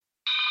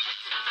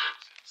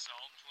Psalm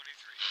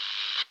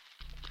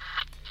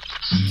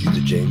 23. Cue the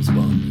James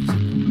Bond music.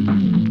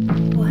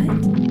 What?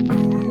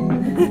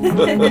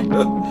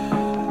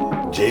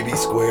 JB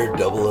Squared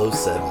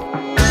 007.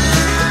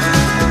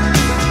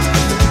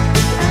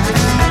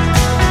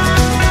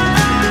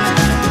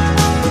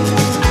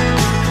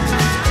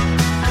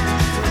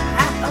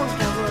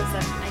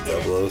 I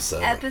get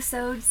 007.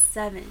 Episode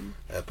 7.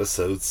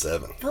 Episode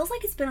 7. Feels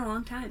like it's been a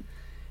long time.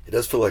 It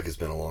does feel like it's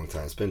been a long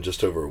time. It's been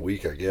just over a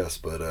week, I guess,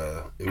 but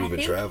we've been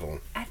traveling.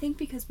 I think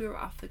because we were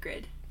off the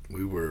grid.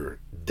 We were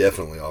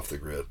definitely off the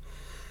grid.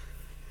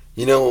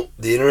 You know,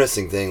 the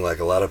interesting thing, like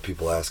a lot of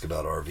people ask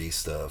about RV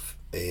stuff,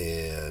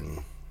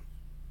 and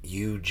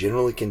you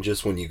generally can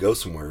just, when you go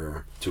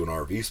somewhere to an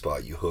RV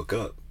spot, you hook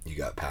up. You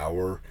got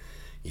power,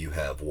 you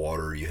have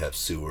water, you have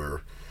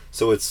sewer.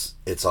 So it's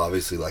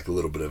obviously like a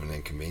little bit of an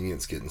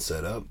inconvenience getting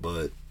set up,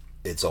 but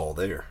it's all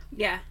there.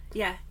 Yeah.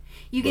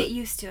 You get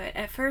used to it.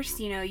 At first,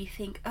 you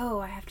think, oh,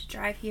 I have to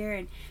drive here,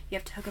 and you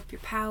have to hook up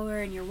your power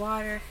and your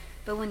water.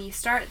 But when you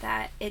start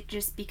that, it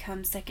just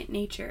becomes second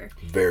nature.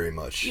 Very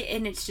much.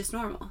 And it's just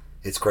normal.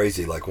 It's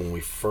crazy. Like when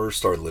we first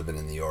started living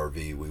in the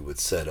RV, we would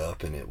set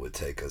up and it would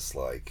take us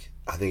I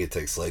think it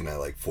takes Slade and I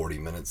like 40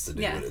 minutes to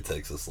do it. It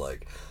takes us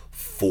like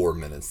 4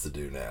 minutes to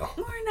do now.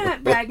 We're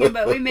not bragging,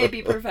 but we may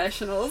be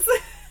professionals.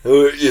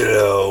 We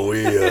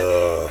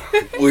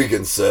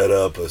can set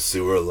up a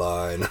sewer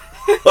line,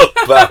 a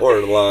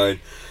power line,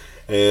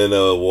 and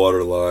a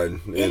water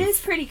line. It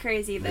is pretty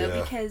crazy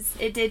though, because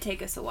it did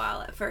take us a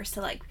while at first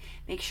to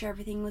make sure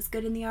everything was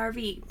good in the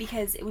RV,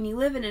 because when you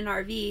live in an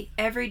RV,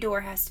 every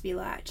door has to be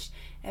latched,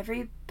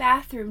 every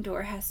bathroom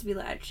door has to be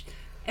latched,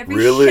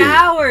 every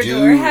shower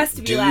door has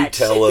to be latched.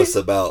 Do tell us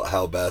about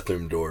how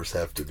bathroom doors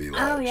have to be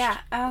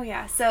latched. Oh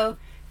yeah. So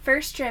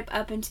first trip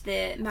up into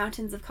the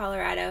mountains of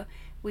Colorado,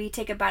 we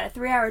take about a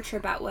 3-hour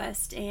trip out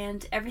west,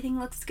 and everything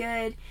looks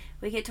good.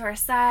 We get to our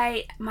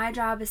site. My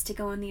job is to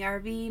go in the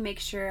RV, make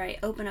sure I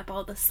open up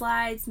all the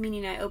slides,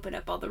 meaning I open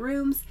up all the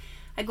rooms.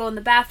 I go in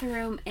the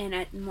bathroom, and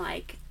I'm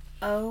like,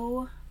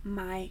 oh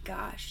my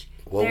gosh.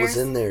 What was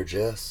in there,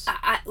 Jess?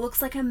 It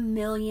looks like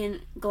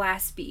 1,000,000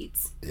 glass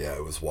beads. Yeah,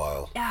 it was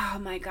wild. Oh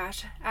my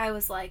gosh. I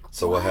was like,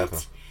 so what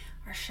happened?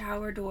 Our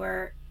shower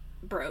door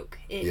broke.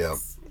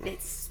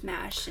 It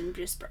smashed and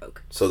just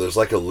broke. So there's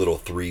like a little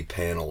 3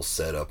 panels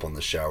set up on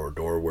the shower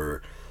door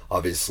where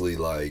obviously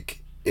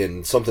like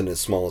in something as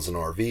small as an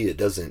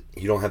RV,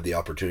 you don't have the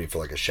opportunity for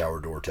like a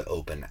shower door to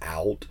open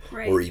out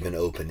or even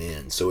open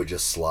in. So it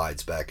just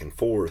slides back and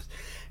forth.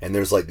 And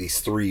there's like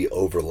these 3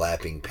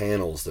 overlapping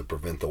panels that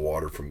prevent the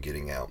water from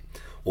getting out.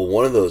 Well,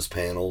 one of those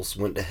panels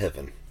went to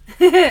heaven.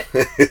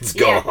 It's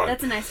gone. Yeah,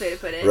 that's a nice way to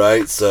put it.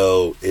 Right?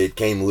 So it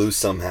came loose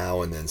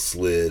somehow and then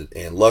slid.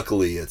 And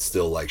luckily it's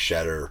still like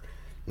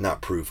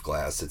not proof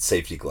glass, it's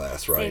safety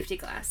glass, right? Safety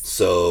glass.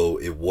 So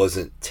it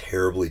wasn't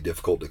terribly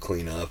difficult to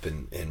clean up,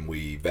 and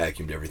we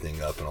vacuumed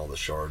everything up and all the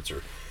shards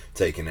are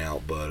taken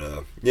out.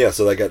 But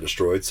so that got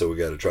destroyed, so we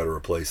got to try to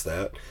replace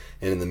that.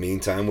 And in the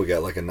meantime, we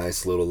got like a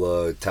nice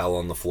little towel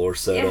on the floor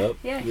set up.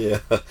 Yeah.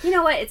 You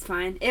know what? It's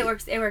fine. It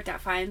worked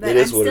out fine. But it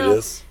is what it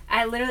is.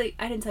 I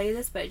didn't tell you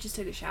this, but I just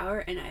took a shower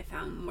and I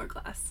found more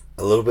glass.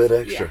 A little bit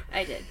extra. Yeah,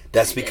 I did.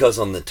 That's because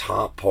on the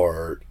top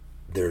part,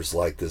 there's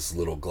like this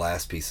little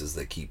glass pieces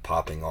that keep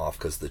popping off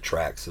because the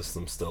track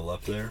system's still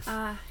up there.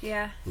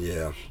 Yeah.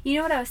 Yeah. You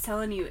know what I was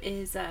telling you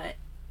is,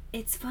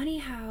 it's funny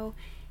how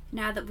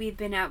now that we've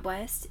been out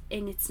west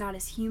and it's not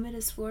as humid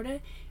as Florida,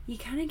 you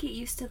kind of get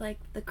used to like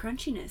the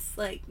crunchiness.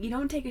 Like you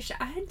don't take a shower.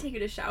 I hadn't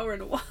taken a shower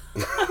in a while.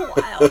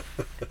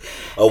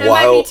 a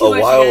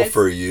while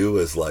for you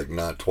is like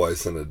not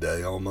twice in a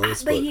day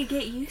almost. But you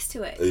get used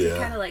to it. Yeah. You're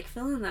kind of like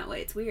feeling that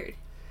way. It's weird.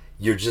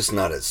 You're just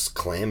not as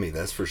clammy,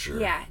 that's for sure.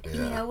 Yeah.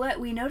 You know what?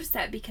 We noticed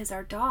that because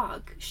our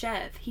dog,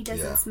 Chev, he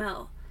doesn't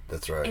smell.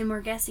 That's right. And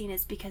we're guessing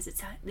it's because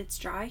it's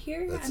dry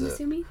here, I'm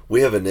assuming.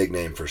 We have a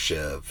nickname for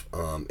Chev.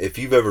 If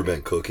you've ever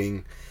been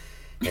cooking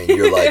and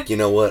you're like, you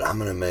know what, I'm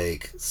going to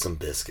make some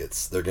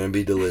biscuits. They're going to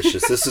be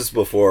delicious. This is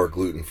before our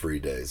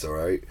gluten-free days, all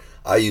right?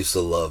 I used to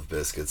love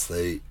biscuits.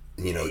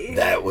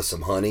 That with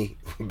some honey,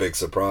 big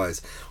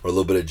surprise, or a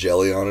little bit of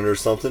jelly on it or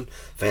something,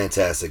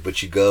 fantastic.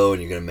 But you go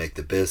and you're going to make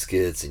the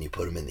biscuits and you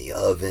put them in the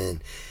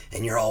oven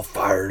and you're all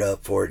fired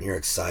up for it and you're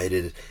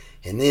excited.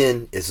 And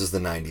then, this is the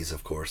 90s,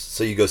 of course,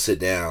 so you go sit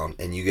down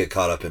and you get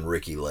caught up in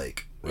Ricky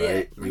Lake,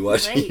 right? Yeah,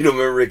 you don't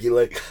remember Ricky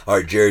Lake? All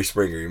right, Jerry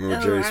Springer. You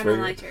remember Jerry Springer? I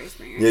don't like Jerry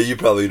Springer. Yeah, you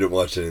probably didn't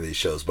watch any of these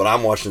shows, but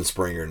I'm watching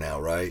Springer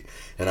now, right?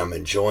 And I'm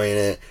enjoying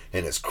it,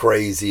 and it's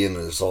crazy, and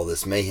there's all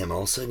this mayhem. All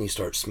of a sudden, you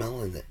start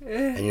smelling it,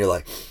 and you're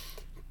like,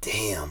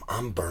 damn,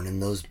 I'm burning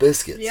those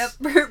biscuits. Yep,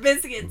 burnt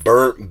biscuits.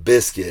 Burnt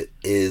biscuit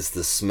is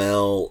the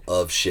smell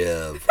of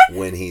Chev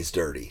when he's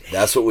dirty.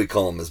 That's what we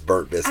call him, is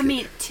burnt biscuit. I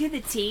mean, to the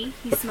T,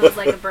 he smells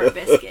like a burnt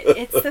biscuit.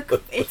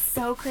 It's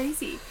so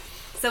crazy.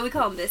 So we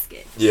call him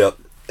Biscuit. Yep.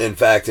 In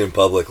fact, in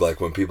public,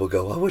 like when people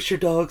go, oh, what's your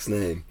dog's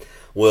name?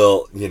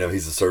 Well,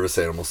 he's a service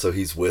animal, so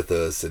he's with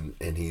us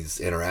and he's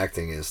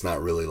interacting, and it's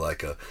not really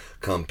like a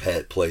come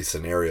pet play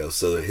scenario.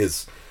 So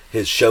his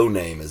show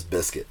name is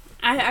Biscuit.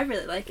 I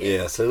really like it.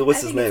 Yeah, so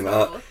what's his name?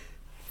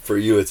 For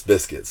you, it's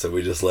Biscuit, so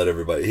we just let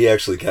everybody... He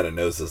actually kind of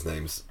knows his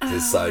name's...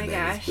 His side name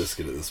gosh. is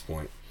Biscuit at this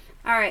point.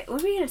 All right,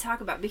 what are we going to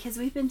talk about? Because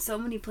we've been so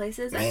many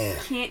places, Man.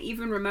 I can't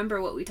even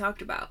remember what we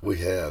talked about. We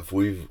have.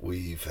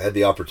 We've had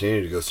the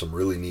opportunity to go some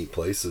really neat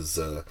places.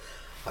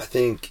 I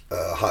think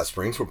hot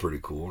springs were pretty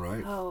cool,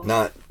 right? Oh.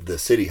 Not the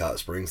city hot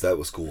springs, that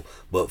was cool,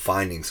 but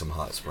finding some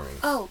hot springs.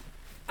 Oh,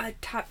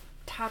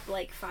 top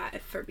like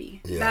 5 for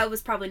me. Yeah. That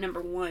was probably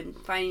number 1,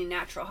 finding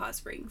natural hot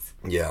springs.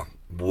 Yeah.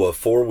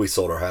 Before we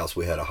sold our house,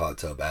 we had a hot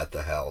tub at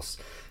the house.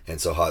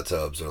 And so hot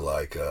tubs are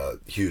like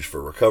huge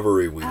for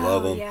recovery. We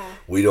love them. Yeah.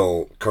 We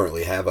don't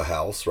currently have a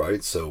house,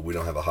 right? So we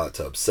don't have a hot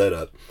tub set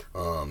up.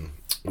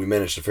 We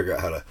managed to figure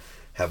out how to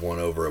have one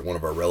over at one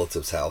of our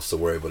relatives' house, so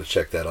we're able to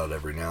check that out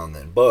every now and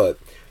then. But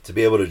to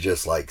be able to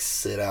just like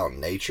sit out in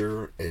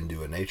nature and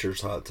do a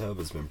nature's hot tub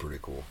has been pretty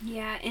cool.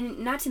 Yeah, and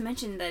not to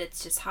mention that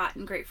it's just hot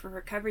and great for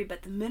recovery,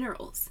 but the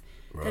minerals.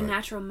 Right. The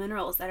natural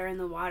minerals that are in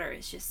the water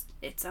is just,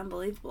 it's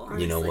unbelievable,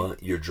 honestly. You know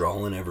what? You're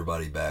drawing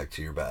everybody back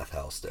to your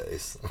bathhouse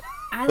days.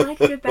 I like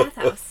a good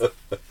bathhouse.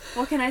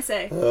 What can I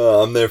say?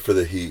 I'm there for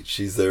the heat.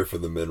 She's there for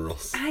the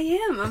minerals. I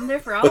am. I'm there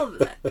for all of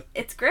that.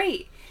 It's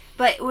great.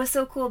 But it was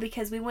so cool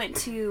because we went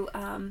to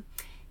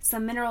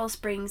some mineral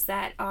springs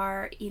that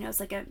are,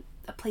 it's like a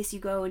place you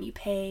go and you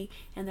pay,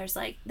 and there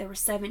were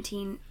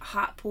 17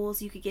 hot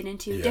pools you could get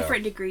into,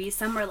 different degrees.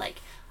 Some were like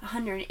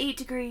 108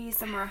 degrees,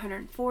 some were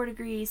 104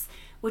 degrees,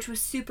 which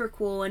was super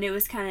cool, and it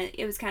was kind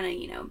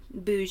of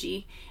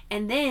bougie.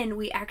 And then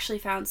we actually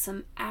found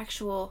some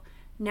actual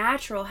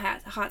natural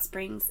hot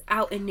springs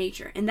out in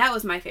nature, and that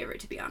was my favorite,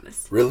 to be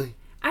honest. Really?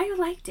 I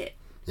liked it.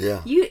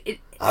 Yeah.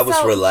 I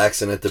was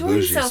relaxing at the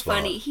Jordan's bougie so spot.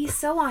 funny. He's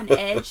so on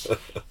edge,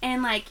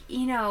 and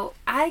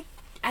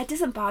it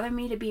doesn't bother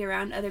me to be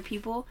around other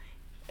people,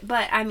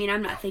 but I mean,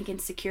 I'm not thinking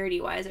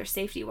security wise or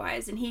safety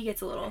wise, and he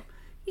gets a little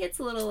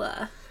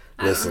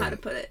I don't know how to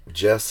put it.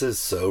 Jess is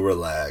so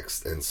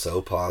relaxed and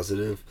so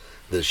positive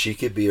that she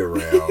could be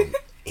around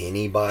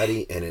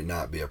anybody and it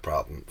not be a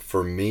problem.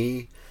 For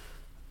me,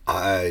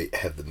 I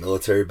have the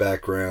military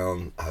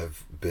background.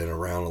 I've been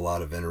around a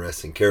lot of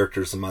interesting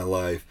characters in my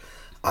life.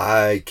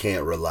 I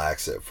can't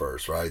relax at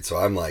first, right? So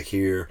I'm like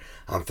here,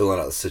 I'm filling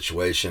out the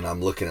situation.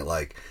 I'm looking at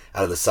like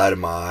out of the side of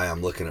my eye,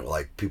 I'm looking at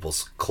like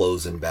people's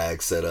clothes and bag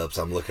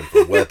setups. I'm looking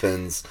for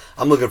weapons.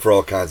 I'm looking for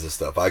all kinds of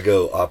stuff. I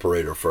go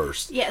operator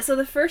first. Yeah, so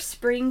the first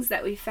springs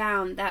that we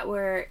found they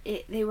were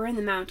in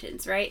the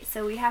mountains, right?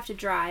 So we have to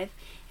drive,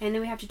 and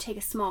then we have to take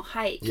a small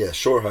hike. Yeah,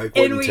 short hike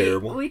wasn't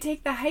terrible. We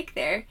take the hike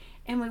there,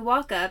 and we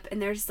walk up,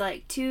 and there's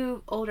like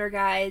 2 older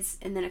guys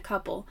and then a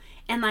couple.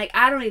 And like,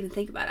 I don't even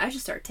think about it. I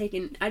just start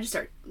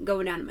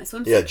going down to my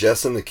swimsuit. Yeah,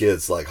 Jess and the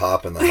kids like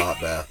hop in the hot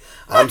bath.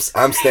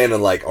 I'm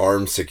standing like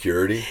armed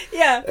security.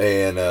 Yeah.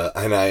 And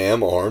I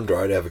am armed,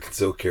 right? I have a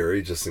concealed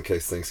carry just in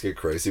case things get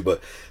crazy.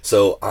 But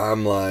so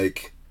I'm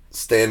like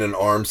standing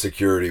armed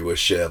security with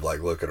Chev, like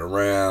looking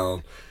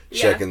around,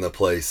 checking the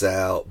place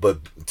out. But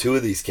 2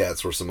 of these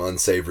cats were some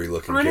unsavory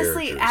looking characters.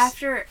 Honestly,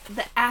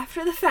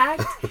 after the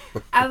fact,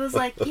 I was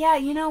like, yeah,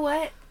 you know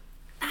what?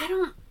 I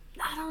don't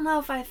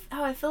know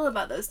how I feel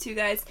about those 2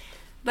 guys,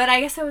 but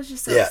I guess I was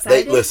just so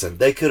excited.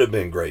 They could have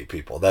been great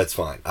people. That's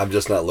fine. I'm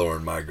just not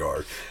lowering my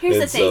guard. Here's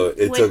the thing. So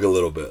it took a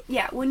little bit.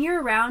 Yeah, when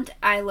you're around,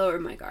 I lower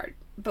my guard.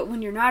 But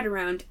when you're not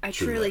around, I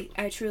truly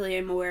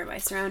am aware of my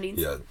surroundings.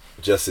 Yeah,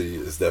 Jessie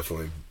is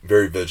definitely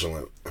very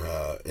vigilant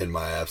in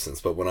my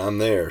absence. But when I'm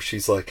there,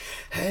 she's like,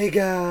 "Hey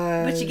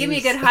guys!" But you give me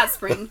a good hot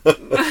spring.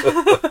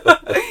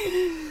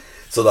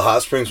 So the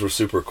hot springs were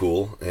super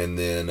cool, and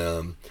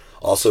then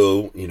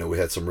also, we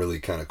had some really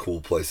kind of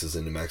cool places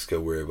in New Mexico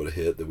we were able to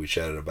hit that we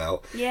chatted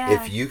about. Yeah.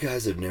 If you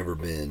guys have never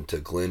been to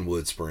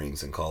Glenwood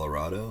Springs in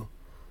Colorado,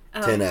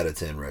 10 out of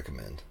 10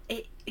 recommend.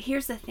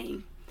 Here's the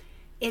thing.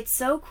 It's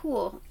so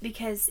cool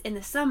because in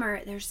the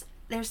summer there's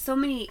so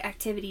many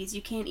activities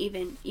you can't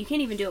even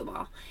do them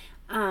all.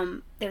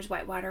 There's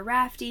whitewater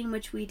rafting,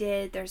 which we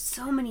did. There's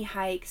so many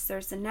hikes.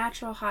 There's the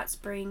natural hot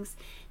springs.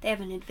 They have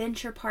an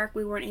adventure park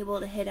we weren't able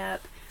to hit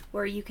up,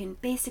 where you can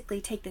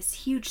basically take this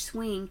huge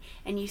swing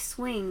and you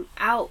swing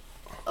out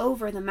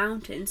over the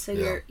mountain, so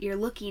you're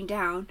looking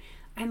down.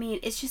 I mean,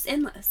 it's just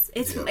endless.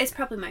 It's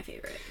probably my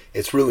favorite.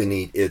 It's really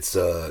neat. It's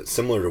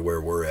similar to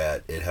where we're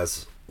at. It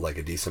has like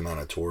a decent amount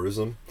of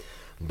tourism,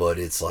 but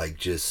it's like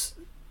just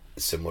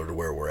similar to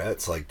where we're at.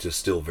 It's like just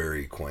still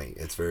very quaint.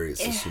 It's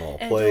a small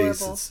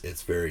place. Adorable.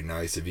 It's very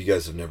nice. If you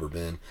guys have never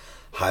been,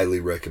 highly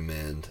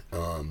recommend.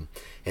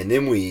 And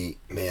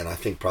then I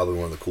think probably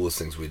one of the coolest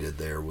things we did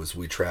there was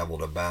we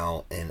traveled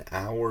about an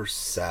hour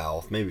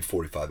south, maybe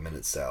 45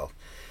 minutes south.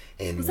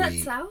 And was that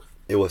south?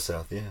 It was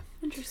south, yeah.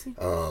 Interesting.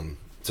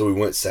 So we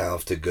went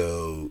south to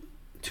go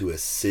to a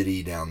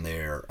city down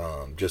there,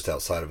 just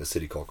outside of a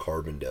city called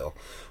Carbondale,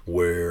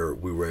 where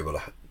we were able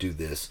to do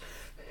this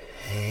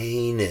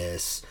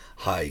heinous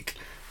hike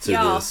to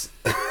this.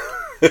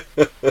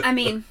 I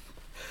mean,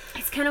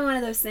 it's kind of one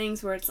of those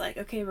things where it's like,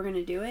 okay, we're going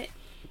to do it.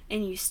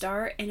 And you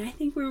start, and I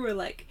think we were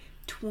like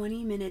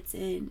 20 minutes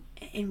in,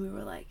 and we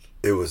were like,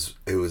 it was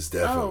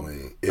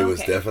definitely oh,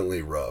 was okay.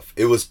 definitely rough.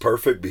 It was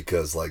perfect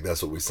because like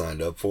that's what we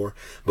signed up for.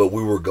 But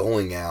we were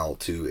going out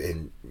to,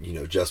 and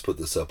just put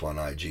this up on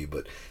IG,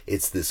 but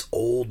it's this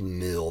old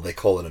mill. They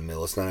call it a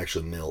mill. It's not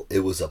actually a mill.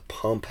 It was a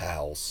pump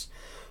house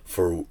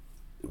for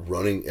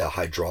running a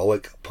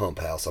hydraulic pump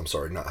house. I'm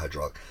sorry, not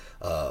hydraulic.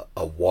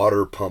 A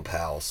water pump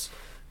house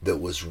that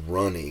was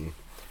running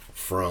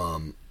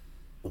from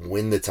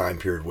when the time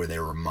period where they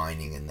were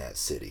mining in that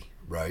city,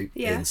 right?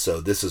 Yeah. And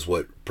so this is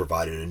what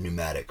provided a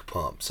pneumatic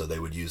pump. So they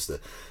would use the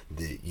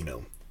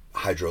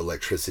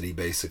hydroelectricity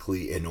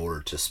basically in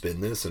order to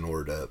spin this, in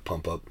order to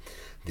pump up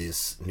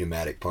this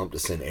pneumatic pump to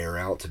send air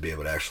out to be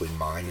able to actually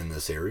mine in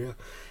this area.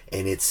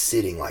 And it's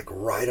sitting like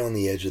right on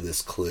the edge of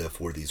this cliff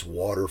where these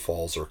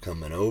waterfalls are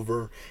coming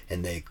over,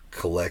 and they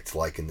collect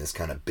like in this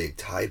kind of big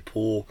tide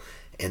pool,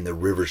 and the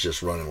river's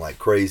just running like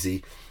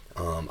crazy.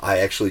 I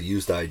actually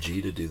used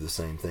IG to do the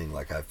same thing.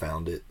 Like I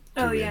found it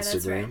through oh yeah, Instagram.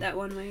 that's right, that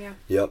one way, yeah.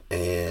 Yep.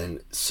 And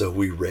so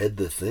we read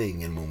the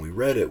thing, and when we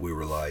read it, we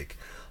were like,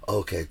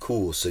 okay,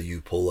 cool. So you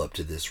pull up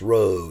to this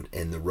road,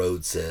 and the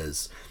road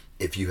says,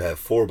 if you have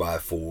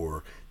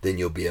 4x4, then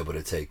you'll be able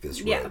to take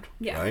this road.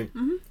 Yeah. Right?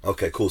 Mm-hmm.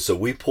 Okay, cool. So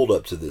we pulled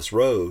up to this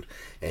road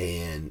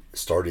and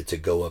started to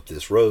go up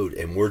this road,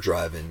 and we're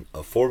driving a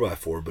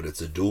 4x4, but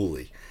it's a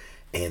dually.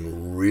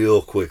 And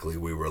real quickly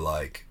we were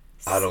like,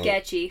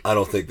 sketchy. I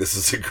don't think this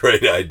is a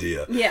great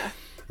idea. Yeah.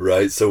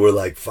 Right? So we're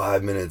like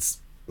 5 minutes,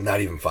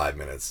 not even 5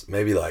 minutes,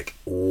 maybe like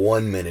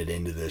 1 minute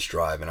into this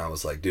drive, and I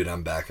was like, dude,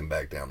 I'm backing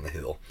back down the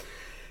hill.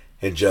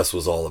 And Jess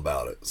was all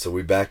about it. So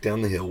we backed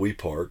down the hill, we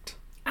parked.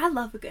 I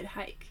love a good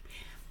hike,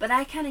 but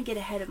I kind of get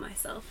ahead of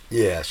myself.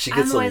 Yeah, she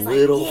gets I'm always a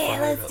little like,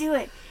 yeah, let's do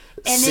it.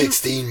 And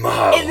 16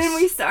 miles. And then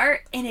we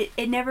start, and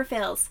it never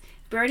fails.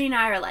 Bernie and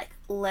I are like,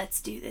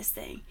 let's do this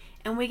thing.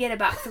 And we get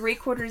about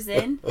 3/4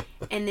 in,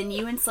 and then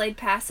you and Slade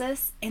pass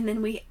us, and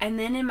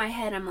then in my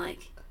head I'm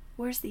like,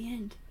 where's the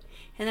end?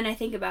 And then I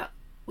think about,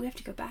 we have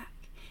to go back.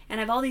 And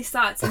I have all these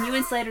thoughts, and you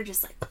and Slade are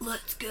just like,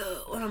 let's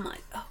go. And I'm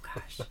like, oh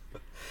gosh.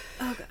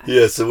 Oh god.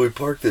 Yeah, so we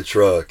parked the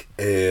truck,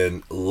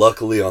 and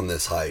luckily on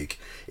this hike,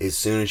 as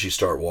soon as you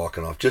start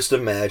walking off, just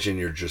imagine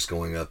you're just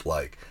going up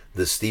like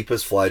the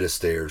steepest flight of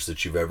stairs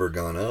that you've ever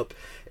gone up,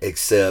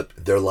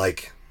 except they're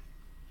like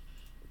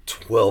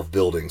 12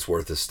 buildings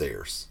worth of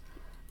stairs,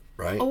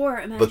 right? Or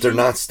imagine, but they're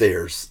not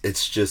stairs.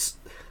 It's just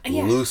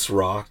loose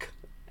rock.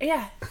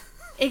 Yeah,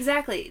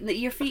 exactly.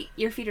 Your feet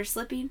are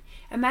slipping.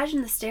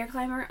 Imagine the stair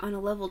climber on a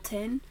level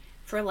 10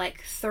 for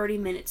like 30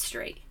 minutes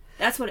straight.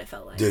 That's what it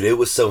felt like. Dude, it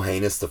was so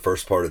heinous the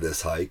first part of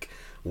this hike.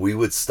 We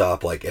would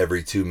stop like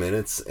every 2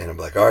 minutes, and I'm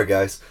like, all right,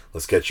 guys,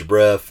 let's catch your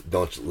breath.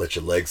 Don't let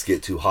your legs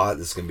get too hot.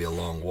 This is going to be a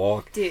long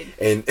walk. Dude.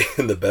 And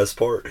the best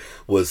part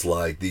was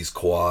like these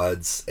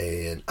quads,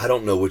 and I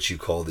don't know what you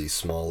call these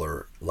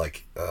smaller,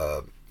 like,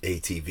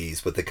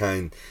 ATVs, but the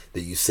kind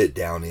that you sit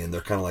down in.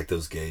 They're kind of like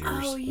those gators.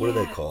 Oh, yeah. What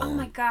do they call them? Oh,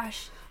 my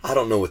gosh. I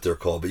don't know what they're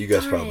called, but you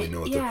guys Darn probably it, know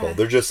what yeah. they're called.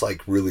 They're just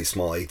like really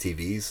small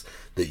ATVs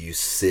that you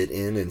sit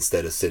in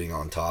instead of sitting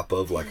on top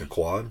of like a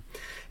quad.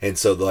 And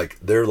so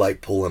they're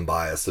like pulling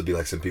by us. There'll be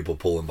like some people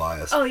pulling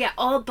by us. Oh yeah,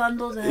 all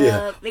bundled up.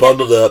 Yeah,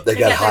 bundled up. They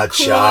got hot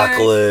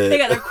chocolate. They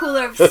got their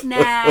cooler of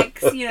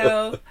snacks.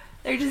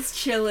 They're just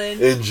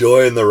chilling,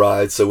 enjoying the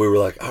ride. So we were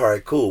like, all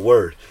right, cool,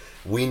 word.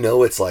 We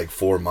know it's like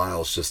 4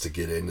 miles just to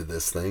get into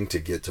this thing, to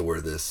get to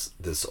where this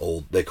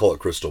old, they call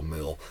it Crystal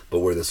Mill, but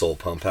where this old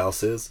pump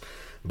house is.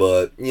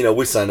 But,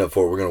 we signed up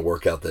for it. We're going to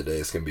work out that day.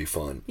 It's going to be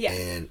fun. Yeah.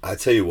 And I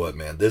tell you what,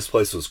 man, this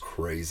place was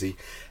crazy.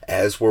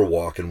 As we're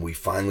walking, we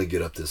finally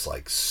get up this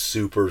like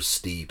super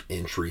steep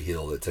entry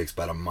hill that takes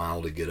about a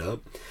mile to get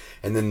up.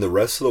 And then the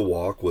rest of the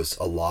walk was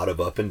a lot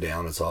of up and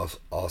down. It's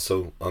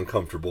also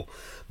uncomfortable.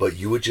 But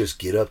you would just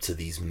get up to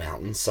these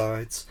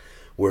mountainsides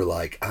where,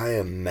 like, I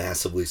am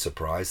massively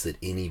surprised that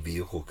any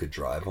vehicle could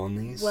drive on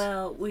these.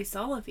 Well, we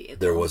saw a vehicle.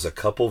 There was a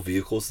couple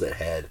vehicles that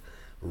had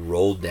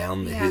rolled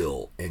down the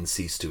hill and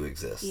ceased to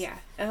exist. Yeah.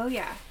 Oh,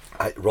 yeah.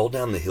 Rolled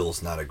down the hill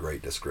is not a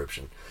great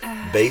description.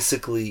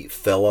 Basically,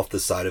 fell off the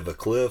side of a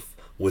cliff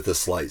with a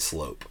slight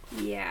slope.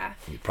 Yeah.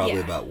 Probably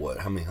about what?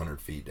 How many hundred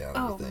feet down?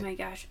 Oh do you think? my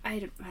gosh, I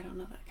don't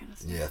know that kind of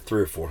stuff. Yeah,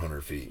 300 or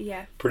 400 feet.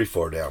 Yeah. Pretty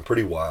far down.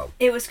 Pretty wild.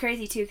 It was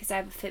crazy too because I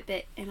have a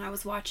Fitbit and I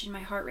was watching my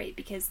heart rate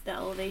because the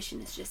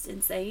elevation is just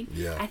insane.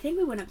 Yeah. I think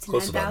we went up to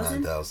Close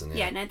 9,000. About 9,000.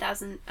 Yeah,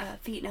 9,000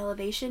 feet in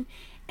elevation,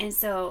 and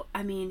so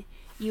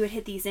you would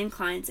hit these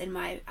inclines and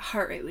my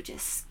heart rate would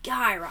just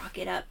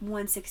skyrocket up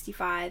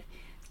 165.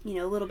 A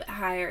little bit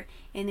higher,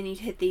 and then you'd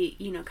hit the,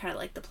 kind of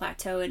like the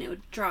plateau, and it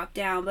would drop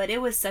down. But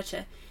it was such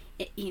a,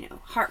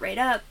 heart rate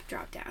up,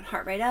 drop down,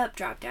 heart rate up,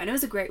 drop down. It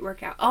was a great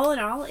workout. All in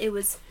all, it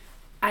was,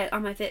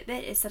 on my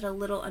Fitbit, it said a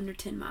little under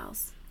 10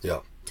 miles. Yeah.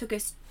 Took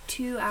us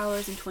 2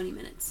 hours and 20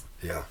 minutes.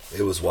 Yeah,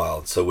 it was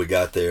wild. So we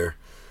got there,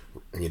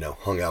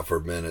 hung out for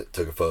a minute,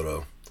 took a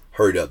photo,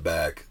 hurried up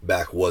back.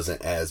 Back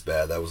wasn't as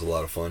bad. That was a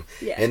lot of fun.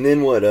 Yeah. And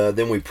then what?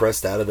 Then we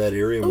pressed out of that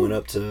area and went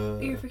up to.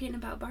 You're forgetting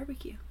about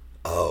barbecue.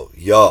 Oh,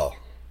 y'all.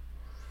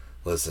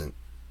 Listen,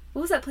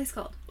 What was that place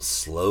called?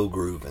 Slow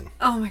Groovin'.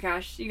 Oh my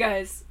gosh, you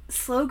guys.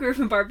 Slow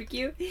Groovin'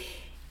 Barbecue.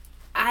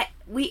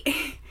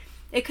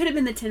 It could have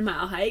been the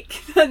 10-mile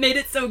hike that made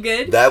it so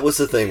good. That was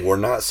the thing. We're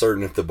not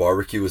certain if the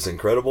barbecue was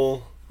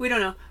incredible. We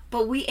don't know.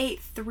 But we ate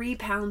 3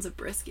 pounds of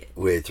brisket.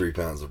 We ate 3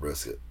 pounds of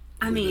brisket.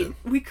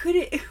 We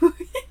couldn't...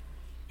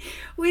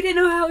 we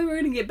didn't know how we were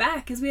going to get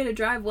back because we had to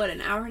drive, an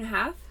hour and a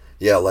half?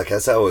 Yeah, like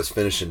as I was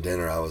finishing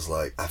dinner, I was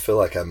like, I feel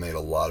like I made a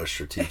lot of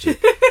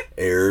strategic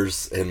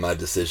errors in my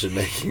decision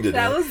making today.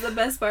 That was the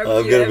best barbecue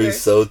I'm going to be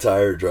so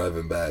tired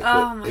driving back.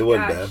 Oh my It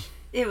wasn't gosh. bad.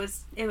 It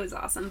was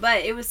awesome,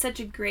 but it was such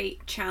a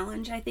great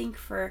challenge, I think,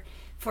 for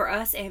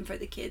us and for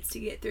the kids to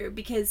get through,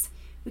 because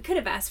we could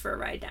have asked for a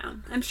ride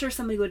down. I'm sure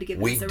somebody would have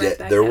given us a ride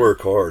back There down. were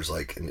cars,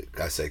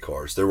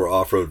 there were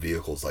off-road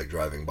vehicles like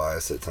driving by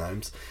us at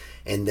times,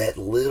 and that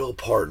little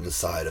part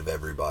inside of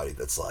everybody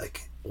that's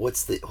like,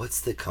 what's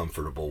the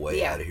comfortable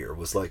way out of here,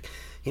 was like,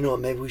 you know what,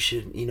 maybe we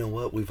should, you know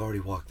what, we've already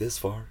walked this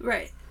far.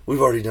 Right.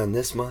 We've already done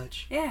this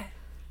much. Yeah.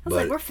 I was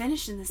like, we're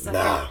finishing this sucker.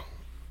 Nah.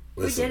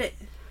 Listen, we did it.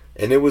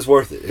 And it was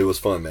worth it. It was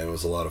fun, man. It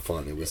was a lot of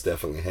fun. It was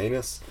definitely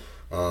heinous.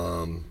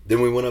 Then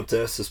we went up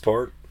to Estes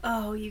Park.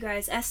 Oh, you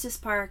guys, Estes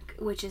Park,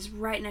 which is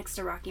right next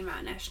to Rocky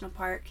Mountain National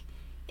Park,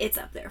 it's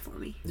up there for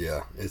me.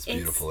 Yeah, it's a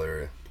beautiful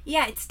area.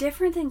 Yeah, it's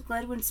different than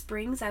Glenwood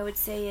Springs. I would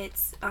say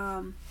it's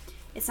not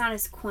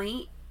as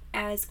quaint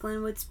as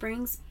Glenwood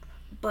Springs,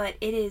 but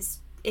it's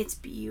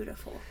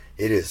beautiful.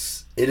 It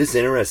is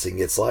interesting.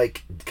 It's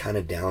like kind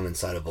of down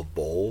inside of a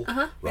bowl,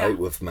 right, yeah.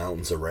 with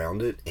mountains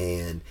around it,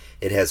 and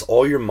it has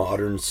all your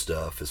modern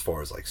stuff as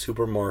far as like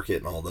supermarket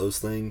and all those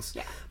things.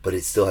 Yeah. But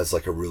it still has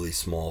like a really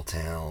small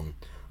town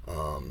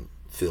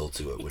feel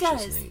to it, which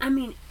is neat. I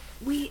mean,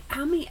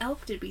 how many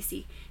elk did we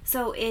see?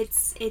 So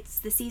it's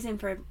the season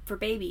for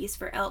babies,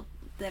 for elk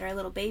that are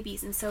little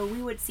babies, and so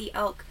we would see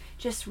elk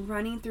just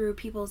running through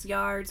people's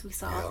yards. We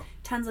saw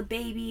tons of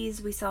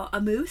babies. We saw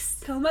a moose.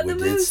 Tell them about the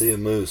moose. We did see a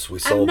moose. We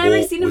saw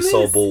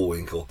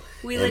Bullwinkle.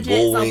 We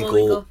legit saw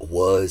Bullwinkle.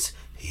 Was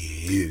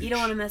huge. You don't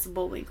want to mess with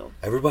Bullwinkle.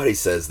 Everybody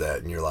says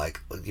that, and you're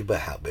like, but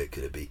how big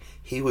could it be?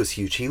 He was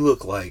huge. He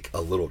looked like a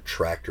little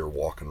tractor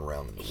walking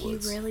around in the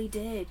woods. He really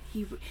did.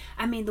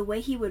 The way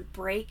he would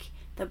break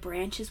the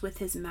branches with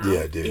his mouth,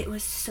 it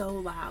was so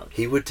loud.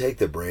 He would take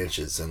the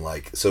branches and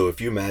so if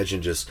you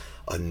imagine just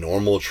a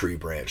normal tree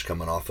branch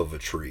coming off of a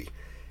tree,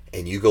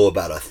 and you go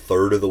about a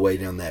third of the way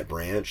down that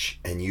branch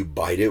and you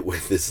bite it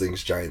with this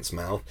thing's giant's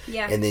mouth,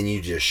 and then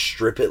you just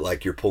strip it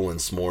like you're pulling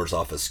s'mores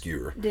off a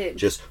skewer. Dude.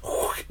 Just,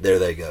 there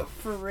they go.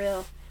 For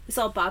real. We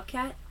saw a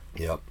bobcat.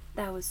 Yep.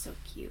 That was so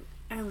cute.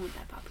 I don't want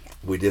that bobcat.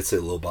 We did see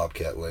a little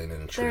bobcat laying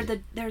in a tree.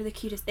 They're the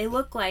cutest. They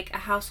look like a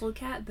household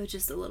cat, but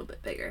just a little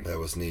bit bigger. That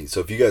was neat. So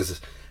if you guys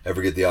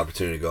ever get the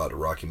opportunity to go out to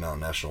Rocky Mountain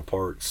National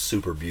Park,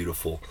 super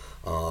beautiful.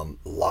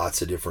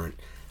 Lots of different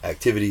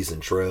activities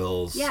and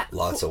trails. Yeah,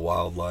 lots of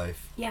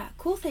wildlife. Yeah.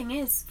 Cool thing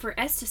is, for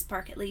Estes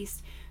Park at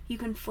least, you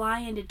can fly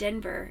into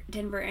Denver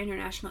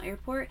International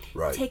Airport,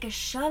 take a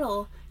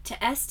shuttle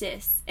to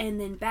Estes,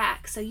 and then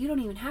back. So you don't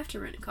even have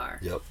to rent a car.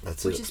 Yep,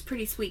 that's which it. Which is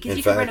pretty sweet, because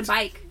you can rent a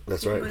bike.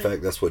 That's right. In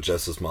fact, that's what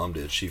Jess's mom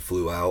did. She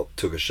flew out,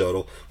 took a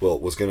shuttle. Well,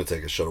 was going to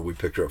take a shuttle. We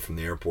picked her up from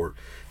the airport,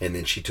 and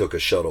then she took a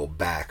shuttle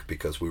back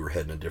because we were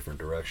heading a different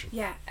direction.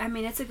 Yeah, I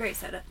mean, it's a great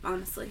setup,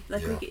 honestly.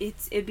 Like,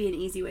 it'd be an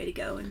easy way to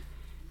go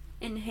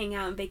and hang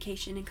out and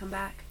vacation and come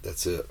back.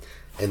 That's it.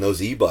 And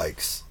those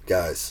e-bikes,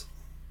 guys,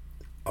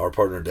 our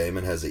partner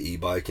Damon has an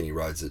e-bike, and he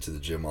rides it to the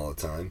gym all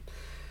the time.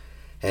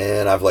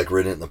 And I've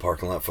ridden it in the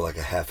parking lot for like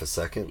a half a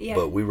second. Yeah.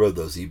 But we rode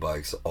those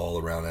e-bikes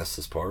all around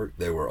Estes Park.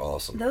 They were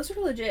awesome. Those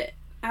were legit.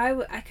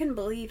 I couldn't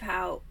believe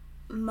how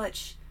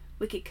much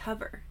we could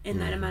cover in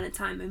that amount of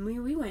time. And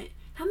we went,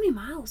 how many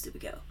miles did we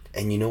go?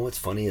 And you know what's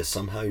funny is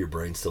somehow your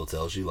brain still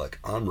tells you, like,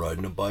 I'm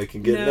riding a bike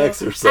and getting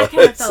exercise. I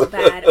kind of felt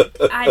bad.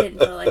 I didn't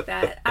feel like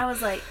that. I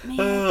was like,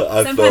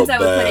 man. Sometimes I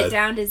would put it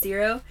down to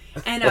 0,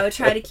 and I would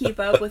try to keep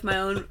up with my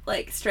own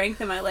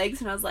strength in my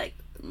legs, and I was like,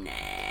 nah.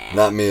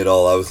 Not me at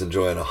all. I was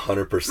enjoying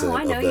 100%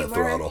 of that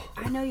throttle.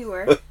 I know you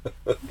were.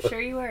 I'm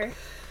sure you were.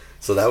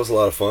 So that was a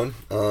lot of fun.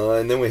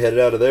 And then we headed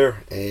out of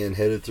there and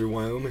headed through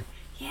Wyoming.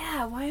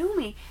 Yeah,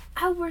 Wyoming.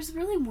 I was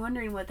really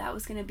wondering what that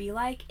was going to be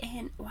like,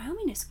 and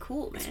Wyoming is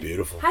cool, man. It's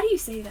beautiful. How do you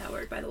say that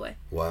word, by the way?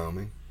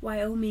 Wyoming.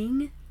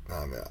 Wyoming?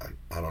 I mean,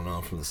 I don't know.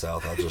 I'm from the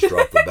South. I'll just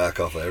drop the back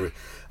off of every...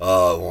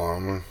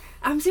 Wyoming.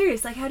 I'm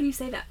serious. How do you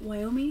say that?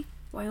 Wyoming?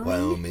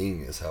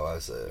 Wyoming is how I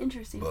say it.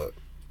 Interesting. But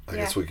I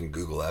guess we can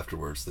Google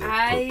afterwards the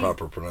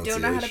proper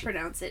pronunciation. I don't know how to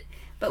pronounce it,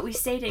 but we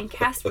stayed in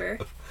Casper.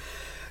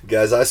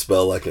 Guys, I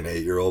spell like an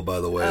 8-year-old, by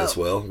the way, as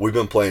well. We've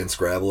been playing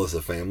Scrabble as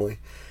a family,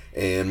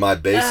 and my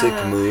basic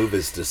move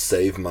is to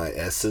save my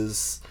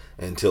S's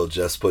until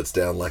Jess puts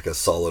down like a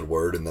solid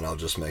word, and then I'll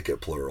just make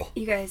it plural.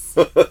 You guys,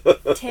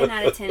 10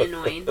 out of 10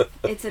 annoying.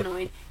 It's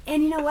annoying.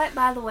 And you know what,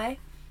 by the way?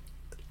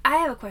 I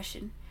have a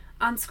question.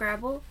 On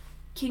Scrabble,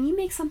 can you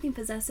make something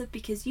possessive?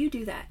 Because you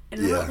do that,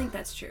 and I don't think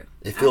that's true.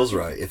 It feels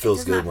right. It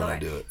feels good when I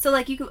do it. So,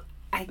 you could...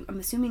 I'm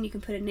assuming you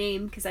can put a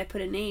name, because I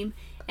put a name,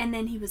 and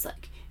then he was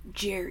like,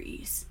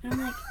 Jerry's. And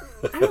I'm like,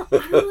 I don't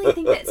really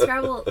think that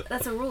Scrabble,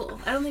 that's a rule.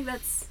 I don't think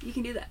you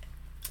can do that.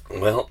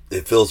 Well,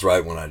 it feels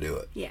right when I do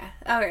it. Yeah.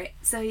 All right.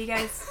 So you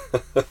guys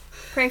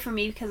pray for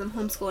me because I'm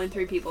homeschooling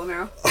 3 people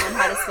now on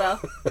how to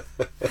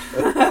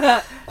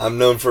spell. I'm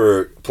known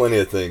for plenty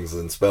of things,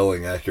 and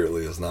spelling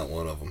accurately is not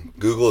one of them.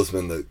 Google has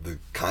been the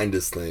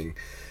kindest thing,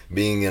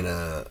 being in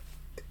a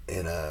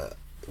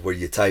where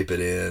you type it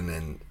in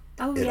and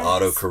it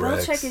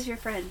autocorrects. Spell check is your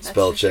friend. That's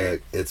spell for check.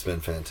 Sure. It's been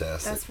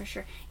fantastic. That's for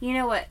sure. You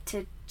know what?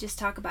 To just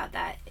talk about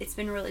that, it's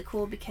been really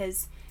cool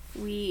because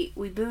we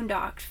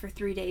boondocked for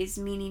 3 days,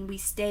 meaning we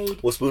stayed.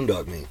 What's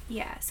boondock mean?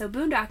 Yeah, so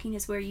boondocking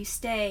is where you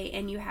stay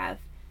and you have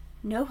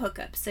no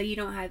hookups. So you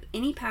don't have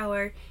any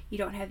power, you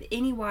don't have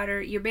any water.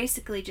 You're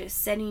basically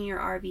just setting your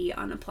RV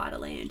on a plot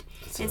of land.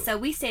 So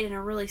we stayed in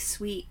a really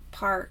sweet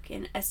park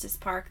in Estes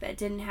Park that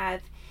didn't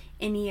have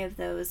any of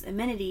those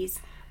amenities.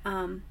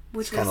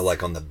 Which it's kind of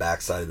like on the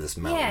backside of this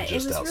mountain,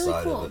 just it was outside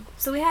really cool. of it.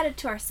 So we had it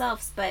to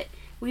ourselves, but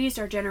we used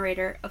our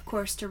generator, of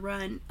course, to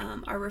run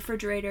our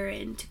refrigerator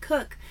and to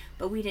cook,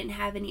 but we didn't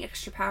have any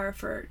extra power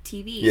for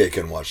TV. Yeah, you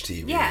couldn't watch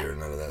TV or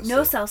none of that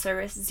No stuff. cell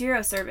service,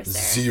 zero service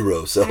there.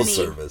 Zero cell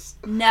service.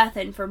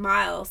 Nothing for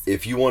miles.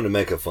 If you want to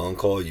make a phone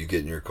call, you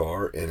get in your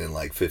car, and in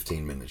like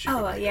 15 minutes you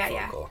can make a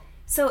phone call.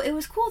 So it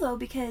was cool, though,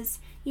 because,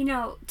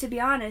 to be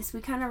honest, we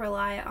kind of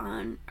rely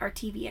on our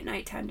TV at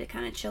nighttime to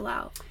kind of chill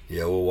out.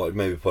 Yeah, well,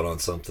 maybe put on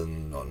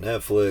something on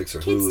Netflix or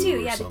Hulu. Kids do,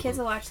 yeah, the kids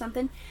will watch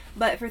something.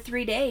 But for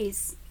 3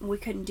 days, we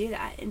couldn't do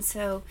that. And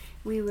so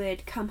we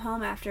would come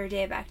home after a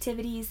day of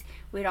activities.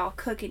 We'd all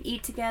cook and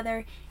eat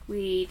together.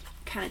 We'd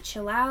kind of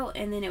chill out.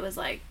 And then it was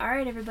like, all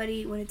right,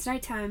 everybody, when it's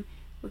nighttime,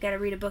 we got to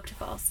read a book to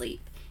fall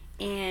asleep.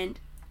 And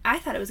I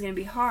thought it was going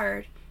to be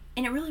hard.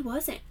 And it really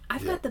wasn't.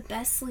 I've got the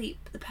best sleep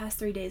the past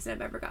 3 days that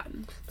I've ever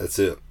gotten. That's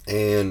it.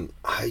 And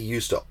I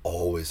used to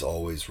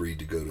always read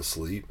to go to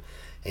sleep.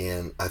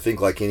 And I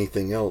think like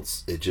anything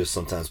else, it just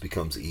sometimes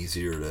becomes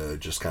easier to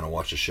just kind of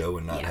watch a show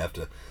and not have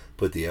to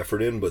put the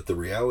effort in. But the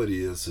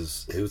reality is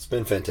it's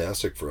been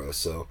fantastic for us.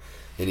 So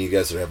any of you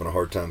guys that are having a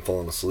hard time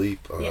falling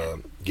asleep,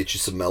 get you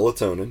some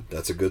melatonin.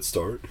 That's a good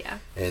start. Yeah.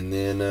 And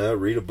then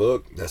read a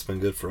book. That's been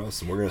good for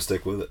us, and we're going to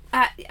stick with it.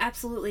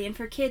 Absolutely. And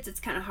for kids, it's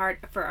kind of hard.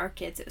 For our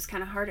kids, it was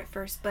kind of hard at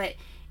first, but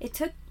it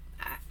took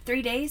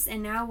 3 days,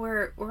 and now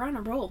we're on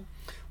a roll.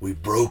 We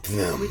broke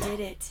them. We did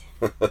it.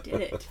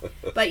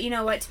 But you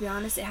know what? To be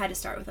honest, it had to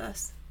start with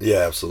us. Yeah,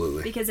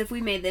 absolutely. Because if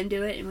we made them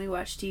do it and we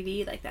watched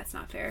TV, that's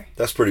not fair.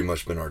 That's pretty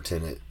much been our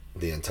tenet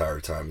the entire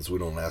time, is we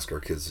don't ask our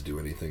kids to do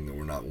anything that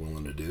we're not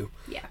willing to do.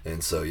 Yeah.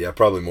 And so,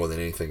 probably more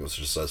than anything, it was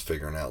just us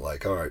figuring out,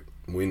 like, all right,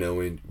 we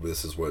know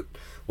this is what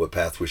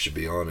path we should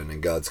be on, and in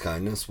God's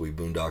kindness, we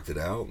boondocked it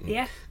out.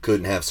 And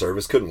couldn't have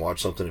service, couldn't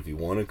watch something if you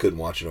wanted, couldn't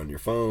watch it on your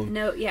phone.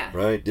 No, yeah.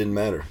 Right? Didn't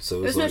matter. So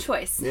it was no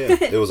choice. Yeah,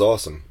 it was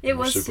awesome.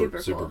 We're super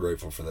cool. Super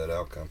grateful for that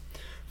outcome,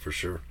 for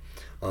sure.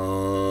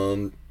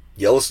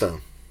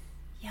 Yellowstone.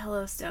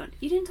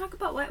 You didn't talk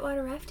about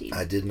whitewater rafting.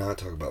 I did not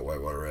talk about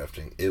whitewater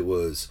rafting. It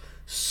was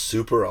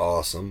super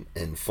awesome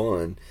and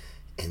fun,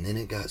 and then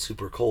it got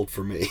super cold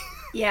for me.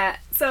 Yeah,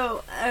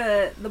 so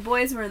the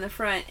boys were in the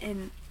front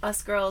and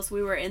us girls,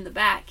 we were in the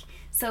back.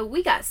 So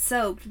we got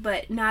soaked,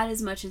 but not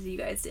as much as you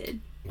guys did.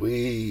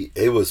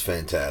 It was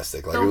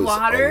fantastic. Like, it was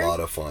a lot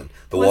of fun.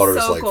 The water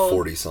is like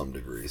 40-some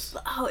degrees.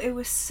 Oh, it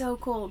was so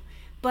cold.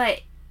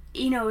 But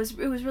it was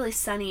really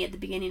sunny at the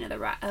beginning of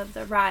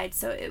the ride,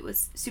 so it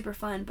was super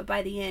fun. But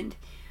by the end,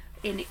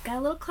 and it got a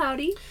little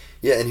cloudy.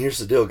 Yeah, and here's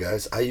the deal,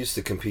 guys. I used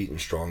to compete in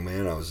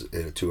strongman. I was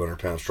a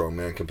 200-pound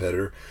strongman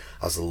competitor.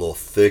 I was a little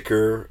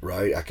thicker,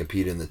 right? I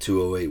compete in the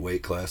 208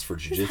 weight class for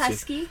jiu-jitsu.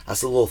 Husky. I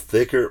was a little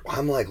thicker.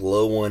 I'm like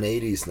low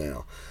 180s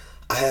now.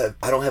 I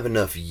don't have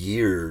enough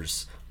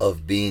years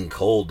of being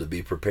cold to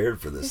be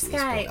prepared for this. This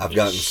guy I've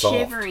gotten soft.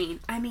 Shivering.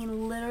 I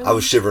mean, literally. I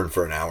was shivering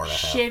for an hour and a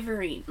half.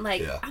 Shivering.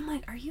 I'm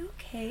like, are you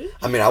okay?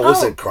 I mean, I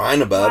wasn't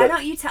crying about it. Why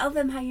don't you tell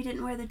them how you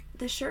didn't wear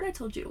the shirt I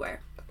told you to wear?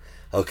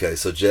 Okay,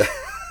 so Jess...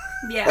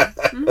 Yeah.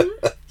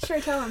 Mm-hmm. Sure,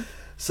 tell them.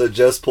 So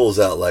Jess pulls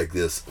out like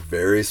this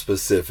very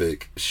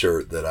specific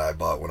shirt that I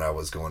bought when I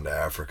was going to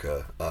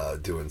Africa,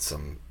 doing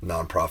some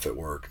nonprofit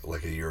work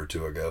like a year or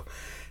two ago.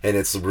 And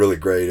it's really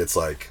great. It's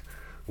like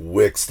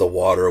wicks the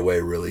water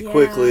away really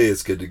quickly.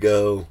 It's good to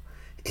go.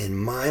 In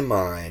my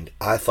mind,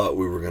 I thought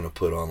we were going to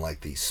put on like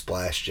these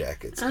splash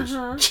jackets.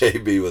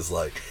 JB was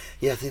like,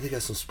 yeah, I think they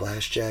got some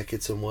splash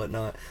jackets and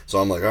whatnot. So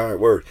I'm like, all right,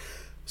 word.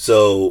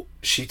 So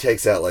she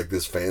takes out like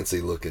this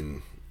fancy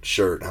looking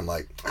shirt. I'm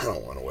like, I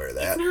don't want to wear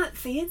that. It's not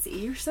fancy.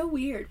 You're so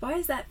weird. Why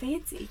is that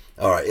fancy?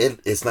 All right,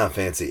 it's not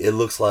fancy. It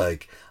looks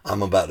like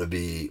I'm about to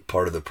be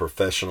part of the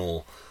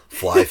professional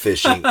fly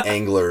fishing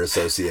angler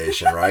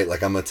association, right?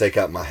 Like I'm gonna take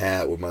out my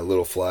hat with my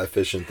little fly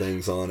fishing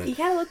things on it. You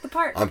gotta look the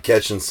part. I'm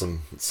catching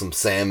some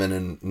salmon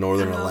in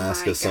northern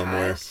Alaska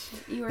somewhere.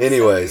 You are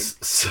Anyways,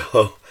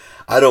 so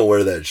I don't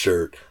wear that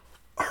shirt.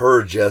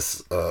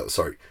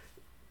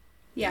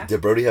 Yeah.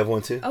 Did Brody have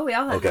one too? Oh, we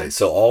all have one. Okay,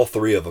 so all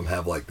three of them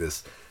have like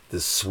this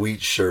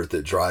sweet shirt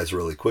that dries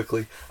really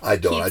quickly. I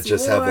don't. Keeps I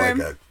just have like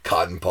a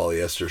cotton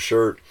polyester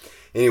shirt.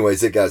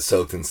 Anyways, it got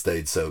soaked and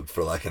stayed soaked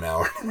for like an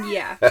hour.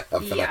 Yeah.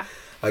 Yeah.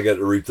 I got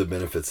to reap the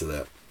benefits of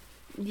that.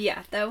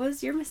 Yeah, that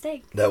was your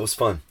mistake. That was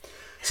fun.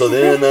 So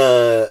then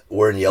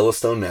we're in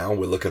Yellowstone now.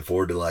 We're looking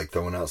forward to like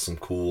throwing out some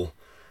cool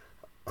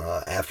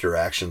after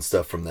action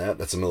stuff from that.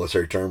 That's a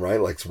military term,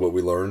 right? Like what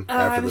we learn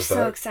after the fact. I'm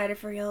so excited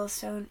for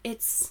Yellowstone.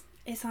 It's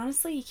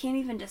honestly, you can't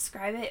even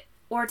describe it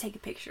or take a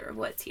picture of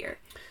what's here.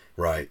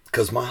 Right.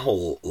 Because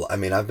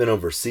I've been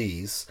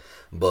overseas,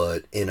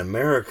 but in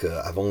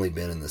America, I've only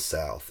been in the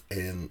South.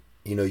 And,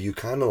 you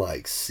kind of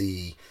like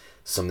see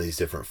some of these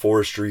different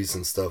forestries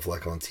and stuff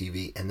like on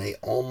TV, and they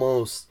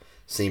almost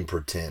seem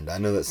pretend. I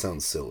know that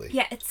sounds silly.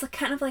 Yeah, it's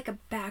kind of like a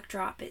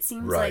backdrop. It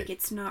seems like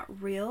it's not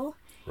real.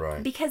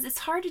 Right. Because it's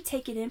hard to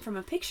take it in from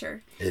a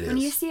picture. When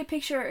you see a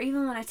picture, or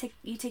even when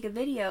you take a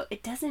video,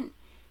 it doesn't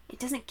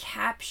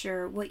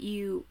capture what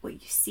you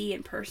see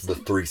in person. The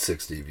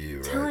 360 view,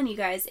 right? I'm telling you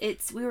guys,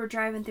 we were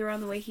driving through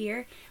on the way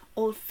here.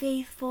 Old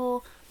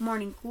Faithful,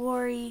 Morning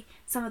Glory,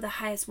 some of the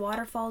highest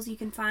waterfalls you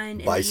can find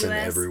in the U.S. Bison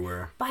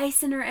everywhere.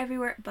 Bison are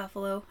everywhere.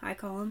 Buffalo, I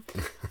call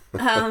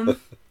them.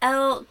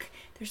 Elk.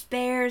 There's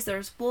bears.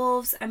 There's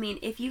wolves. I mean,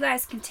 if you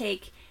guys can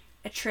take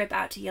a trip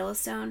out to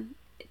Yellowstone,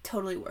 it's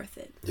totally worth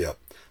it. Yep.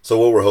 So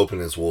what we're hoping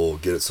is we'll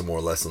get some more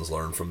lessons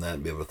learned from that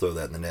and be able to throw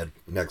that in the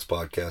next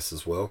podcast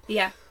as well.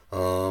 Yeah.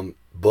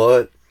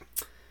 But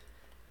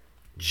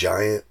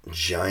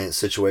giant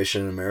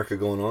situation in America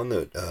going on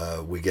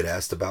that we get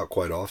asked about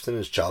quite often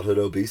is childhood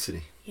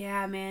obesity.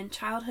 Yeah, man.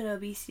 Childhood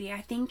obesity.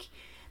 I think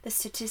the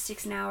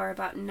statistics now are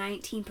about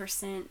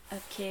 19%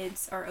 of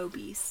kids are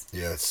obese.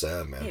 Yeah, it's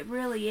sad, man. It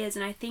really is.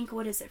 And I think,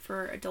 what is it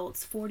for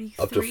adults?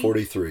 43? Up to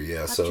 43,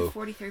 yeah. Up so to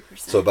 43%.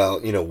 So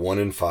about, 1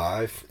 in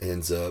 5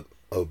 ends up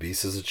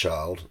obese as a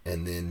child,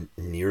 and then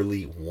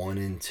nearly 1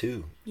 in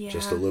 2,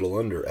 just a little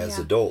under, as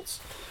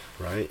adults.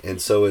 Right?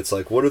 And so it's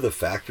like, what are the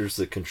factors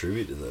that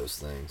contribute to those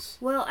things?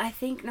 Well, I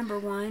think number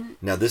one...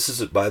 Now,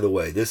 by the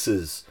way, this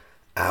is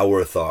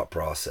our thought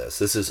process.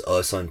 This is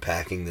us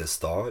unpacking this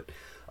thought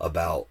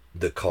about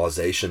the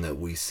causation that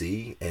we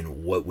see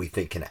and what we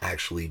think can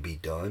actually be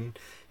done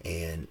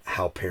and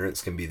how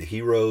parents can be the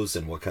heroes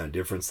and what kind of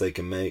difference they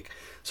can make.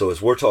 So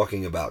as we're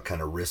talking about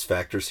kind of risk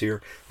factors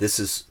here, this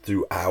is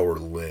through our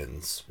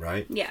lens,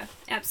 right? Yeah,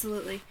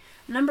 absolutely.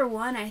 Number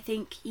one, I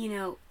think,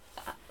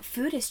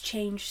 food has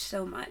changed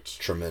so much.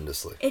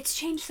 Tremendously. It's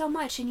changed so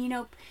much.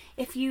 And,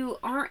 if you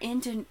aren't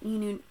into,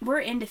 we're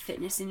into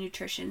fitness and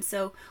nutrition.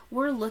 So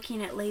we're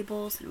looking at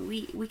labels, and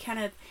we kind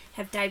of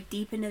have dived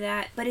deep into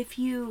that. But if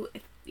you're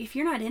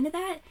not into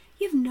that,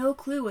 you have no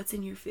clue what's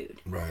in your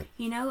food. Right.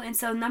 And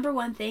so number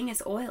one thing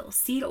is oils.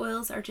 Seed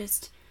oils are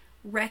just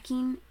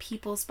wrecking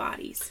people's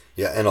bodies.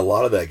 Yeah, and a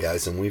lot of that,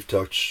 guys, and we've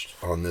touched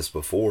on this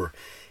before,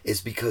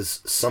 is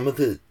because some of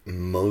the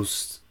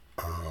most...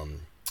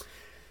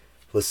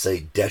 let's say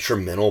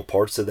detrimental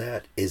parts of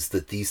that is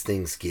that these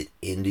things get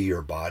into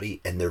your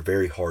body and they're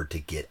very hard to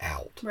get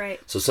out. Right.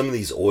 So some of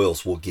these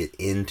oils will get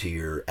into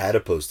your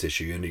adipose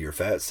tissue, into your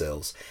fat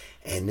cells,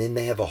 and then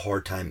they have a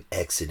hard time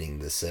exiting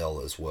the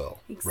cell as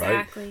well.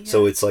 Exactly. Right? Yeah.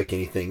 So it's like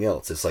anything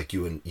else. It's like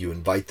you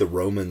invite the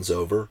Romans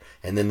over,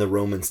 and then the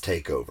Romans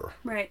take over.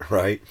 Right.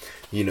 Right?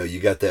 You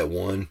got that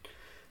one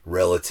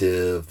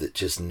relative that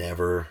just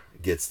never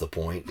gets the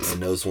point and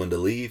knows when to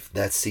leave.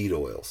 That's seed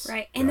oils.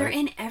 Right. And they're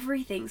in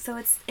everything. So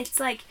it's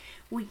like,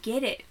 we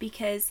get it,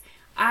 because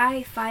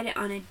I fight it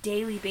on a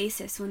daily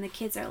basis when the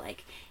kids are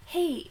like,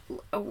 hey,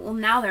 well,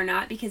 now they're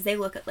not, because they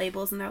look at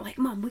labels and they're like,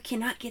 Mom, we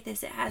cannot get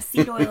this. It has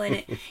seed oil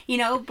in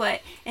it,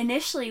 but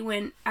initially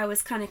when I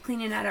was kind of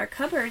cleaning out our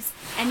cupboards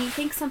and you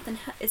think something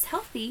is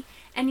healthy,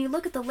 and you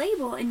look at the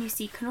label and you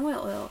see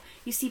canola oil,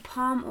 you see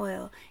palm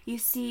oil, you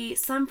see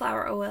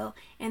sunflower oil.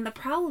 And the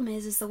problem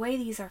is the way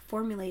these are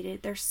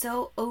formulated, they're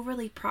so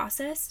overly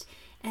processed,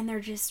 and they're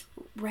just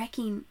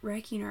wrecking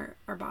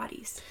our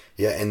bodies.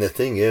 Yeah, and the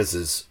thing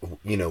is,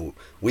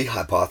 we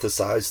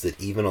hypothesize that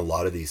even a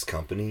lot of these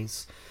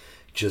companies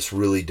just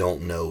really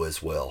don't know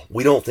as well.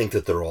 We don't think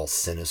that they're all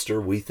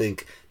sinister. We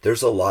think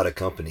there's a lot of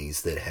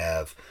companies that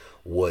have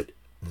what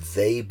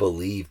they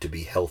believe to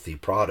be healthy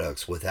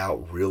products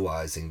without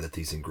realizing that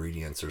these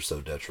ingredients are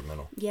so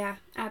detrimental. Yeah,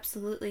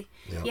 absolutely.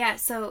 Yeah,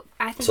 so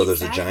I think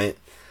there's a giant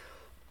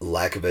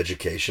lack of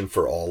education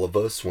for all of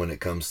us when it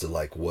comes to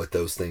like what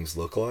those things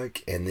look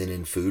like. And then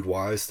in food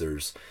wise,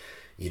 there's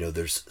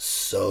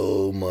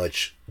so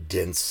much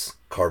dense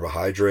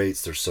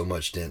carbohydrates, there's so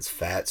much dense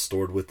fat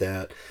stored with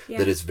that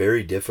it's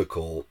very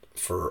difficult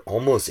for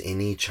almost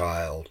any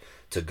child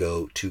to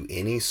go to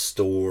any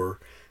store,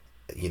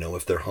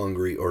 if they're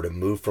hungry, or to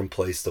move from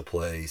place to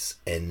place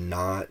and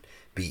not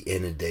be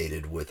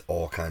inundated with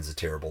all kinds of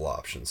terrible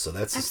options. So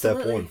that's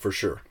step one for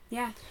sure.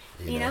 Yeah.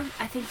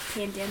 I think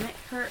pandemic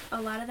hurt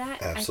a lot of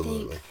that.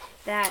 Absolutely. I think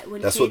that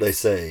when that's kids, what they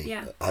say.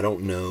 Yeah. I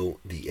don't know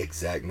the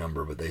exact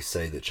number, but they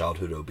say that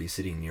childhood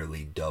obesity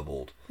nearly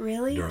doubled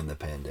during the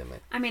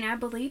pandemic. I mean, I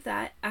believe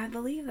that.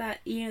 That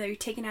you're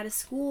taken out of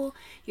school,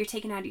 you're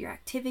taken out of your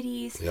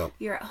activities,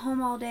 you're at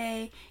home all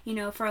day.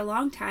 For a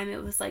long time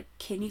it was like,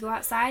 can you go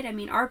outside? I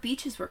mean, our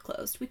beaches were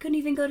closed. We couldn't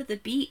even go to the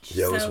beach.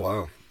 Yeah, it was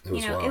wild.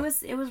 was you know,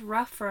 wild. it was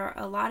rough for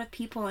a lot of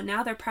people, and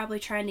now they're probably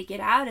trying to get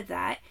out of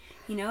that.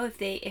 You know,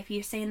 if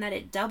you're saying that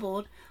it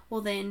doubled,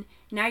 well then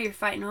now you're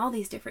fighting all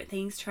these different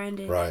things trying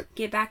to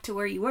get back to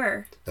where you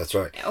were. That's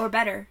right. Or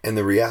better. And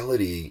the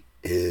reality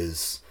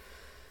is,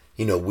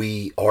 you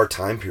know, our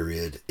time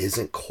period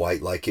isn't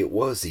quite like it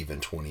was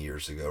even 20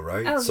 years ago,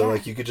 right? Oh, so yeah.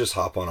 like you could just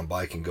hop on a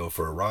bike and go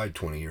for a ride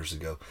 20 years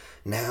ago.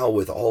 Now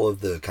with all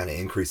of the kind of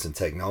increase in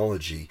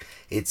technology,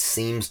 it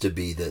seems to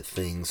be that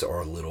things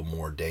are a little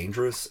more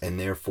dangerous, and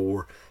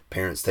therefore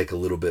parents take a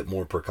little bit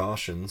more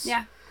precautions.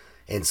 Yeah.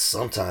 And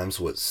sometimes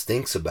what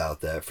stinks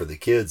about that for the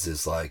kids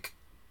is like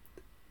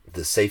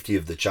the safety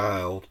of the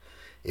child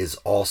is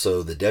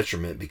also the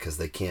detriment because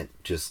they can't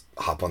just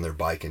hop on their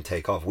bike and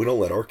take off. We don't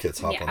let our kids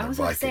hop on their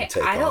bike and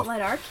take off. I don't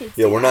let our kids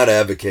Yeah, do we're that. not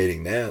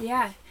advocating that.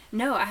 Yeah.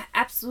 No, I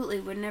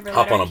absolutely would never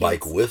Hop let our on a kids...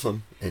 bike with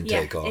them and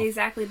take off.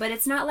 Exactly. But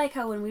it's not like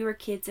how when we were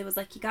kids, it was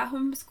like you got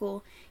home from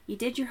school, you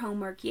did your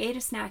homework, you ate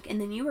a snack, and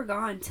then you were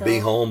gone till... Be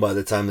home by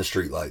the time the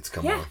street lights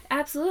come on. Yeah,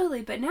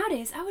 absolutely. But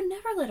nowadays, I would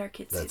never let our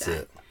kids do that. That's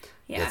it.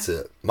 Yeah. That's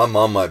it. My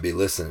mom might be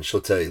listening.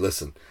 She'll tell you,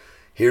 listen,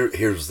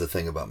 here's the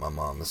thing about my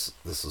mom. This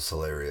was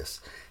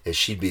hilarious. Is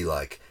she'd be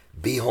like,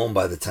 be home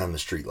by the time the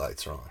street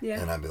lights are on. Yeah.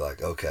 And I'd be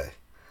like, okay.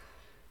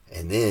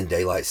 And then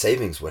daylight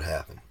savings would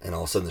happen. And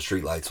all of a sudden the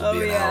street lights would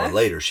be an hour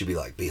later. She'd be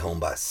like, be home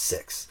by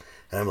 6.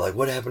 And I'm like,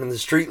 what happened in the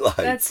street lights?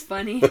 That's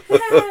funny.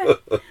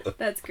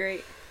 That's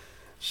great.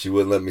 She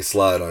wouldn't let me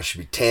slide on. She'd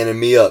be tanning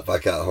me up if I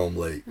got home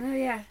late. Oh,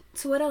 yeah.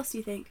 So what else do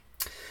you think?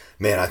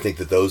 Man, I think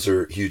that those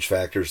are huge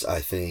factors. I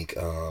think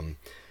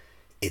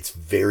it's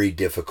very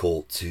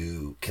difficult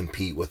to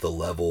compete with the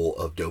level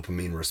of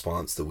dopamine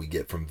response that we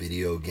get from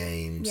video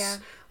games,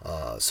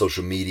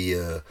 social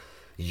media,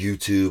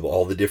 YouTube,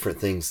 all the different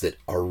things that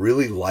are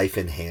really life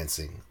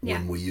enhancing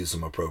when we use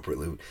them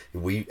appropriately.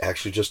 We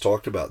actually just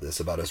talked about this,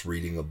 about us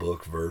reading a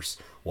book versus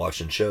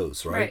watching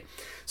shows, right?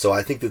 So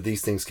I think that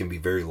these things can be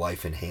very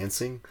life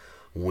enhancing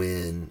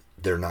when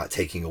they're not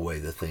taking away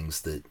the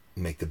things that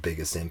make the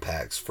biggest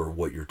impacts for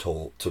what your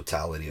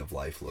totality of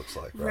life looks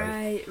like,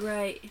 right?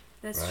 Right.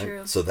 That's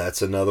true. So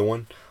that's another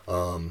one.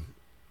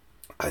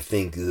 I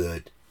think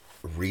that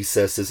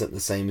recess isn't the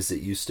same as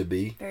it used to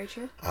be. Very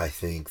true. I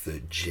think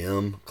the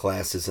gym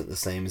class isn't the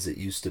same as it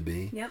used to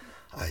be. Yep.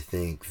 I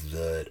think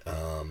that,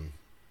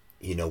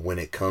 you know, when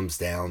it comes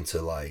down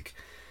to like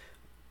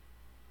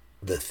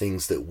the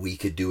things that we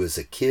could do as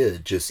a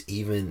kid, just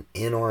even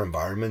in our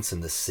environments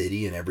in the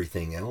city and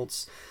everything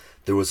else,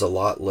 there was a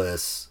lot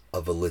less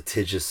of a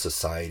litigious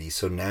society.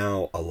 So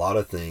now a lot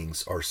of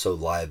things are so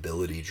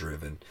liability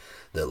driven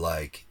that,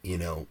 like, you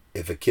know,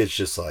 if a kid's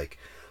just like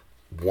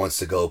wants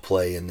to go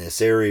play in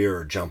this area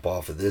or jump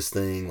off of this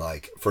thing,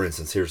 like for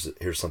instance,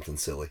 here's something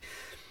silly.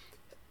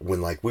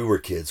 When like we were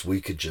kids,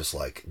 we could just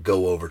like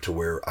go over to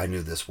where I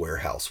knew this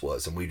warehouse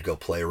was, and we'd go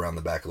play around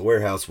the back of the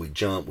warehouse. We'd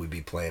jump, we'd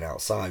be playing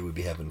outside, we'd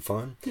be having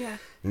fun. Yeah.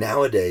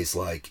 Nowadays,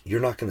 like, you're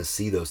not going to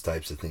see those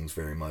types of things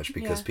very much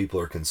because people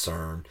are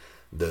concerned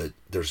that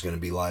there's going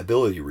to be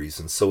liability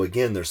reasons. So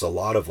again, there's a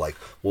lot of like,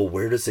 well,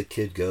 where does a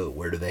kid go?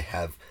 Where do they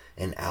have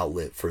an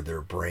outlet for their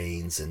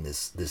brains and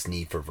this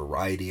need for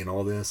variety and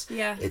all this?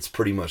 Yeah. It's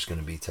pretty much going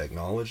to be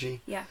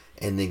technology. Yeah.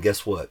 And then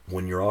guess what?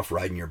 When you're off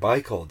riding your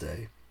bike all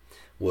day,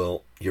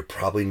 well, you're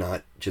probably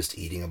not just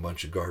eating a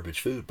bunch of garbage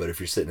food. But if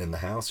you're sitting in the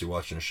house, you're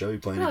watching a show, you're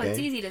playing a game. It's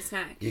easy to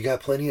snack. You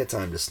got plenty of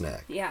time to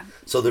snack. Yeah.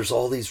 So there's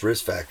all these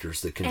risk factors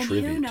that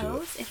contribute to it. And who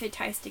knows if it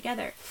ties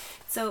together.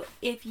 So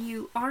if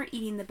you aren't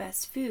eating the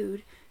best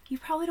food, you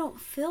probably don't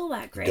feel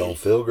that great. Don't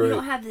feel great. You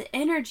don't have the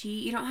energy.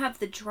 You don't have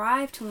the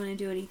drive to want to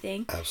do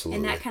anything. Absolutely.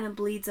 And that kind of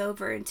bleeds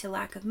over into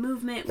lack of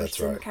movement, which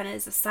then kind of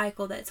is a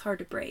cycle that's hard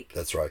to break.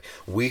 That's right.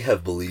 We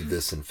have believed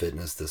this in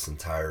fitness this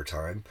entire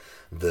time,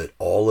 that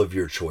all of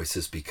your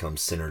choices become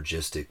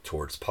synergistic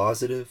towards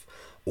positive,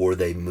 or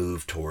they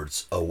move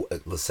towards,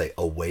 let's say,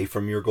 away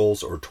from your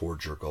goals or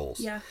towards your goals.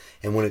 Yeah.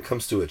 And when it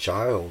comes to a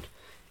child,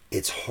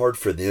 it's hard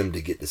for them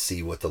to get to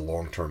see what the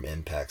long-term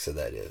impacts of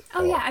that is.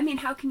 Oh, yeah. I mean,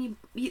 how can you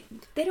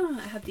they don't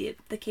have the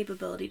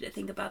capability to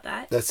think about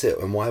that. That's it.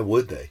 And why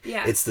would they?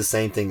 Yeah. It's the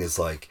same thing as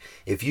like,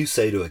 if you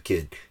say to a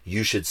kid,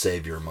 you should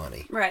save your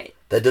money. Right.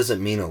 That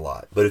doesn't mean a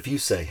lot. But if you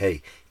say,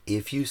 hey,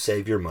 if you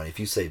save your money, if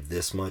you save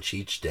this much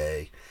each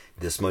day,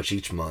 this much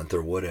each month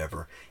or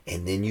whatever,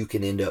 and then you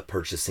can end up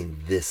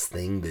purchasing this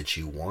thing that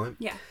you want.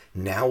 Yeah.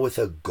 Now with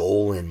a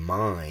goal in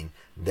mind,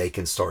 they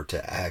can start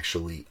to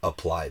actually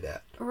apply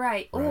that.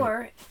 Right.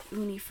 Or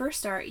when you first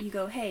start, you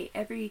go, hey,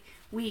 every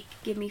week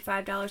give me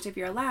 $5 of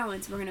your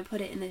allowance. We're going to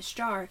put it in this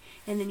jar.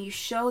 And then you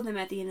show them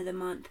at the end of the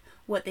month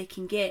what they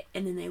can get,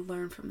 and then they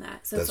learn from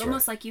that. So it's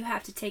almost like you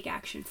have to take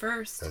action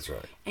first. That's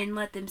right. And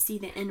let them see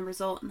the end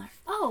result and like,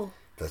 oh,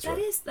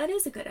 that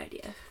is a good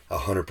idea.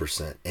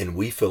 100%. And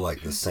we feel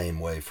like the same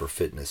way for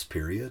fitness,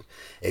 period.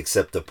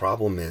 Except the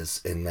problem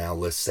is, and now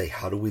let's say,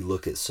 how do we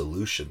look at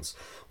solutions?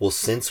 Well,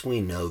 since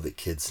we know that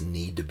kids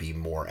need to be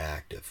more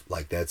active,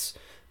 like that's,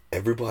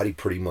 everybody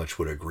pretty much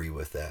would agree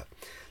with that.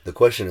 The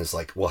question is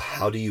like, well,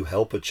 how do you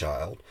help a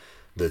child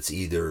that's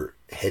either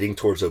heading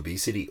towards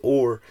obesity,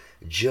 or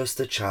just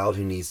a child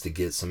who needs to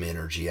get some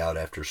energy out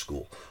after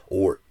school,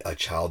 or a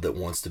child that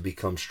wants to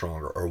become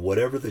stronger, or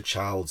whatever the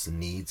child's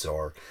needs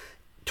are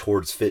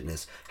towards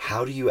fitness.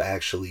 How do you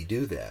actually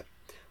do that?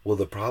 Well,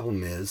 the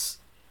problem is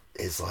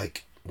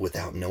like,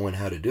 without knowing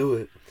how to do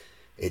it,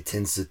 it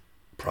tends to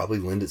probably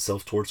lend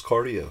itself towards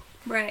cardio.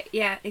 Right,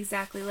 yeah,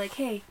 exactly. Like,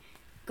 hey,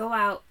 go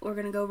out, we're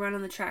going to go run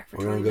on the track for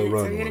 20 We're minutes, gonna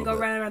or you're going to go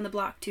bit. run around the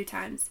block 2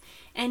 times.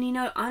 And, you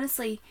know,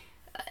 honestly,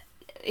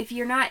 if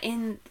you're not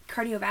in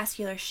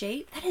cardiovascular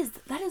shape,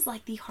 that is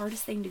like the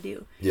hardest thing to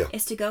do. Yeah.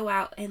 Is to go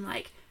out and,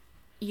 like,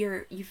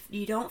 you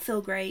don't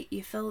feel great,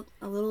 you feel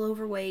a little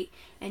overweight,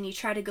 and you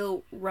try to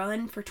go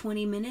run for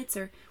 20 minutes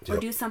or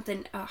do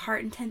something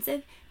heart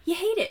intensive, you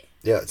hate it.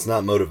 Yeah, it's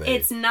not motivating.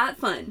 It's not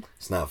fun.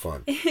 It's not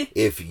fun.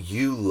 If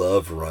you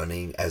love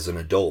running as an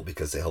adult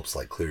because it helps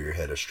like clear your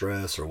head of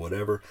stress or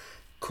whatever,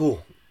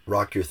 cool,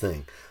 rock your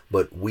thing.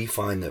 But we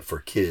find that for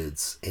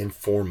kids and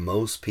for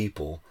most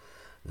people,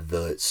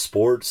 the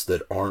sports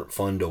that aren't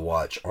fun to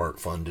watch aren't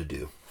fun to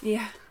do.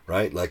 Yeah.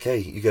 Right? Like, hey,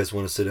 you guys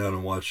want to sit down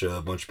and watch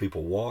a bunch of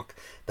people walk?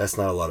 That's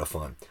not a lot of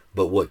fun.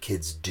 But what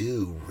kids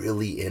do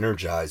really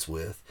energize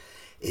with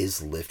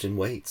is lifting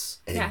weights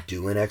and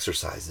doing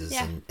exercises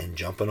and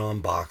jumping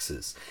on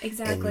boxes.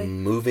 Exactly.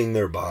 And moving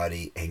their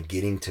body and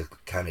getting to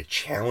kind of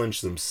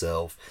challenge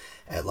themselves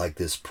at like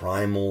this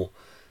primal,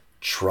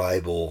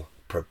 tribal,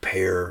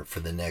 prepare for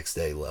the next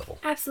day level.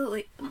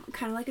 Absolutely.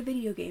 Kind of like a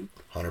video game.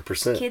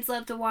 100%. Kids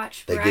love to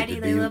watch variety.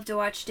 They love to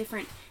watch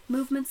different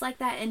movements like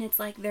that, and it's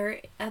like they're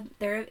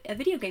a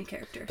video game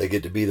character. They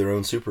get to be their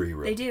own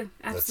superhero. They do.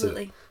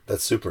 Absolutely.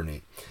 That's super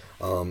neat.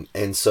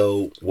 And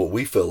so what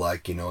we feel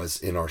like, you know,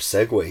 is in our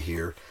segue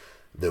here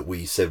that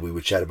we said we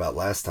would chat about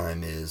last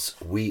time is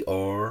we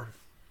are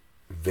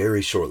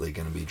very shortly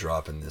going to be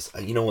dropping this.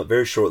 You know what?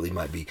 Very shortly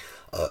might be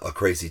a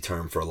crazy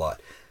term for a lot.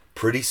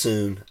 Pretty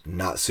soon,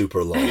 not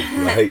super long,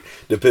 right?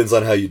 Depends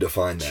on how you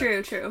define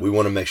that. True. We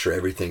want to make sure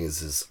everything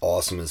is as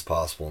awesome as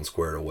possible and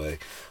squared away.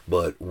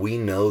 But we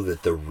know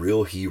that the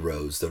real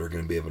heroes that are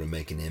going to be able to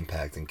make an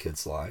impact in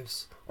kids'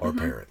 lives are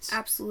parents.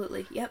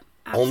 Absolutely. Yep.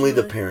 Absolutely. Only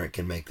the parent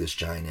can make this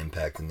giant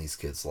impact in these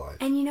kids' lives.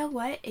 And you know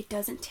what? It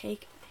doesn't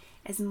take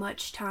as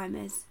much time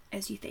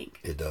as you think.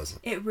 It doesn't.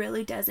 It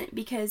really doesn't,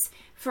 because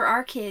for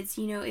our kids,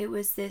 you know, it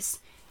was this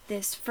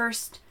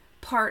first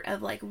part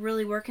of like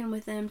really working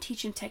with them,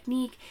 teaching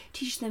technique,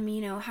 teach them,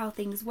 you know, how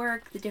things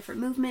work, the different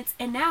movements,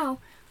 and now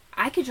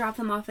I could drop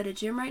them off at a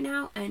gym right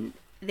now and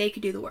they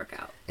could do the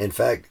workout. In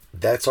fact,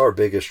 that's our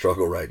biggest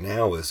struggle right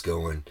now is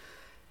going,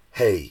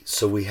 hey,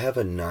 so we have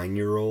a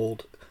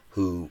 9-year-old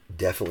who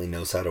definitely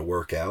knows how to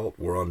work out.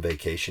 We're on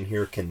vacation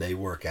here. Can they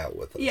work out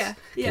with us? Yeah.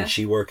 Can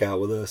she work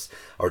out with us?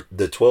 Or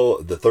the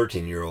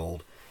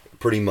 13-year-old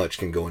pretty much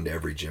can go into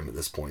every gym at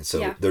this point.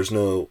 So there's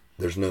no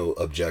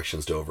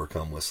objections to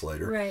overcome with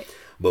Slater. Right.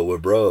 But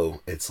with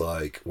Bro, it's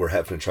like we're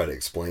having to try to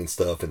explain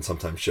stuff and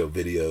sometimes show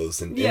videos,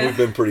 and we've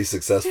been pretty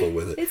successful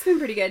with it. It's been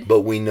pretty good.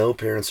 But we know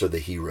parents are the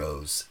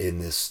heroes in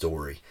this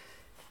story.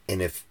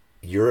 And if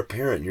you're a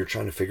parent and you're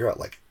trying to figure out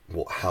like,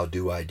 well, how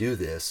do I do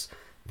this?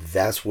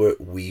 That's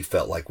what we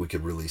felt like we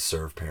could really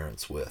serve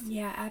parents with.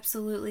 Yeah,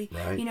 absolutely.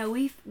 Right? You know,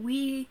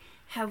 we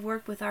have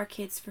worked with our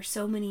kids for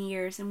so many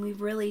years, and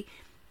we've really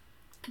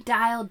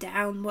dialed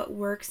down what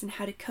works and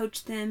how to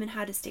coach them and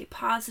how to stay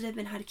positive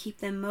and how to keep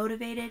them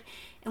motivated.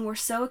 And we're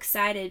so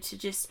excited to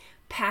just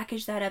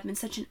package that up in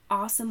such an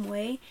awesome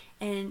way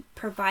and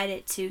provide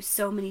it to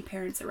so many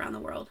parents around the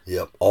world.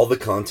 Yep. All the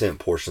content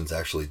portion's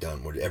actually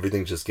done.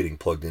 Everything's just getting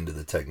plugged into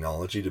the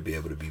technology to be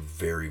able to be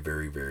very,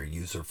 very, very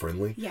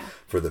user-friendly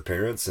for the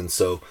parents. And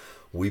so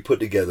we put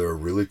together a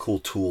really cool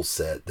tool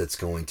set that's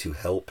going to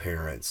help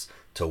parents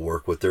to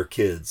work with their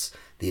kids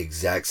the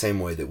exact same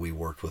way that we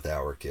worked with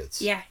our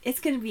kids. Yeah, it's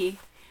going to be...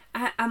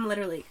 I'm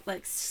literally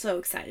like so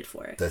excited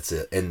for it. That's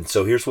it. And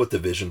so here's what the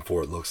vision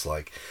for it looks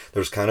like.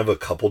 There's kind of a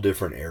couple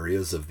different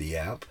areas of the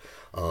app.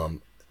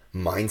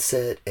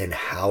 Mindset and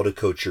how to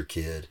coach your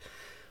kid.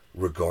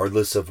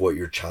 Regardless of what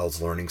your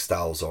child's learning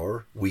styles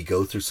are, we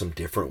go through some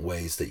different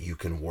ways that you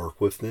can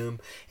work with them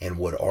and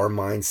what our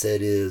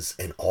mindset is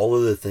and all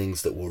of the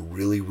things that will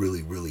really,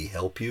 really, really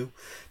help you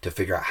to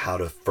figure out how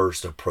to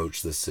first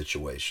approach this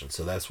situation.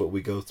 So that's what we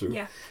go through.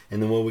 Yeah.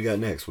 And then what we got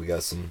next? We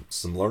got some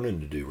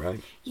learning to do, right?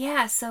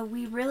 Yeah, so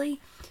we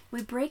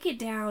break it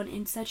down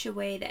in such a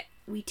way that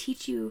we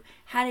teach you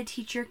how to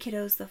teach your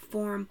kiddos the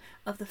form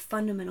of the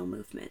fundamental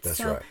movements. That's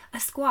so right. A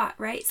squat,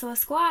 right? So a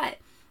squat,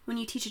 when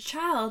you teach a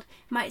child,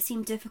 might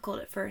seem difficult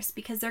at first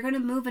because they're going to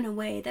move in a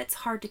way that's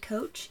hard to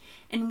coach.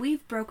 And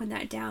we've broken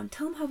that down.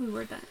 Tell them how we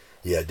word that.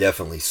 Yeah,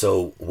 definitely.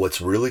 So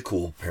what's really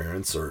cool,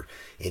 parents or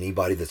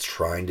anybody that's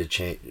trying to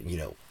change,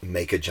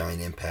 make a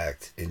giant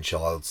impact in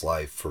child's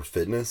life for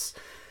fitness,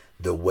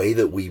 the way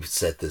that we've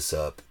set this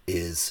up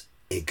is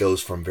it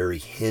goes from very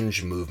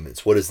hinge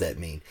movements. What does that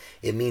mean?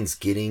 It means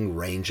getting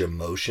range of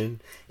motion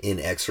in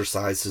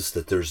exercises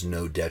that there's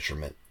no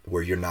detriment.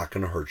 where you're not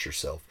going to hurt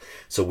yourself.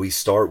 So we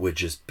start with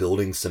just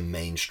building some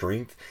main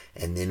strength,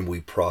 and then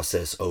we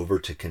process over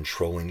to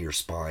controlling your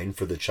spine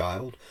for the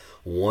child.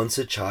 Once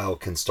a child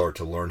can start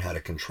to learn how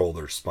to control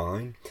their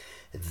spine,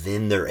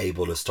 then they're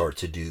able to start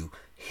to do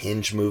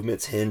hinge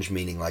movements. Hinge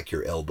meaning like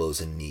your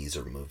elbows and knees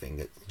are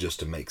moving, just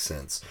to make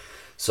sense.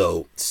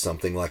 So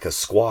something like a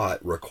squat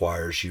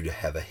requires you to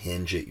have a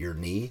hinge at your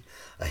knee,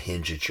 a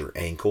hinge at your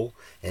ankle,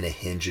 and a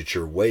hinge at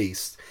your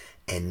waist.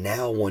 And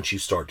now once you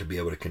start to be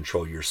able to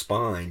control your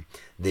spine,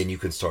 then you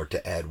can start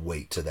to add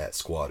weight to that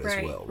squat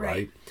as well,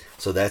 right?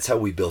 So that's how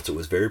we built it. It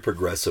was very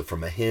progressive,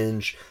 from a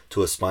hinge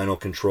to a spinal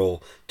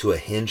control to a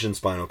hinge and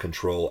spinal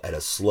control at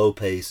a slow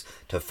pace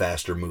to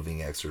faster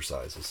moving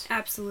exercises.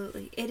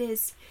 Absolutely.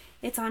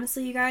 It's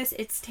honestly, you guys,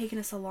 it's taken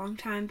us a long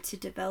time to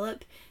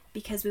develop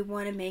because we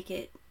want to make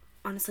it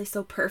honestly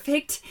so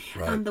perfect,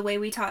 the way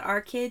we taught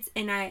our kids,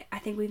 and I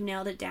think we've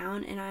nailed it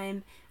down, and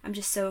I'm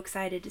just so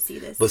excited to see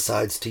this.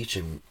 Besides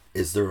teaching,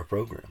 is there a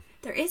program?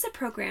 There is a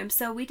program.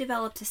 So we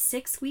developed a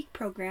 6-week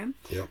program.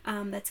 Yep.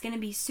 That's going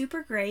to be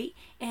super great.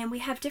 And we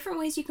have different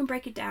ways you can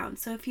break it down.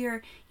 So if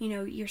you're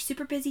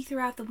super busy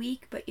throughout the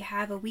week, but you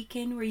have a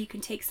weekend where you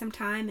can take some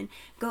time and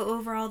go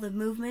over all the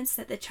movements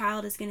that the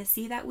child is going to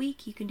see that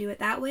week, you can do it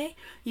that way.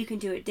 You can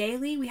do it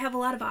daily. We have a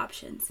lot of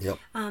options. Yep.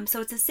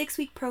 So it's a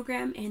 6-week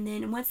program. And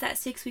then once that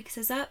 6 weeks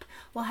is up,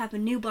 we'll have a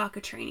new block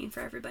of training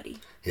for everybody.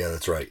 Yeah,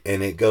 that's right.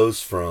 And it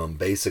goes from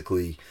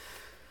basically,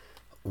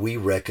 we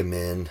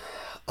recommend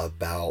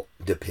about,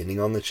 depending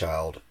on the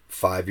child,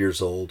 5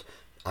 years old.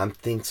 I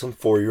think some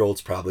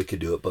 4-year-olds probably could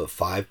do it, but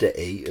 5 to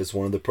 8 is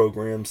one of the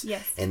programs.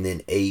 Yes. And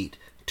then 8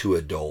 to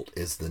adult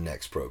is the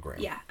next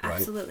program. Yeah, right?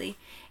 absolutely.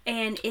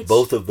 And it's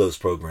both of those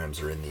programs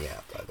are in the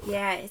app, by the way.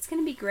 Yeah, it's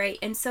going to be great.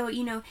 And so,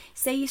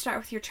 say you start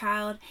with your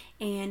child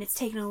and it's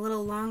taking a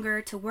little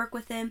longer to work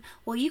with them.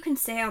 Well, you can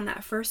stay on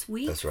that first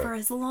week for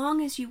as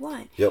long as you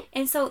want. Yep.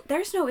 And so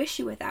there's no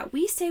issue with that.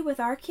 We stay with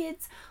our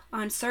kids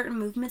on certain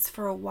movements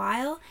for a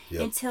while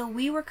until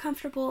we were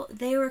comfortable,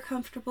 they were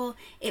comfortable,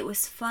 it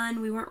was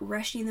fun, we weren't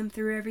rushing them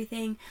through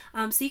everything.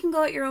 So you can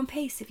go at your own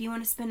pace. If you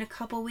want to spend a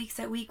couple weeks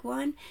at week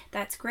 1,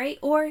 that's great.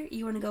 Or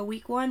you want to go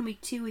week 1,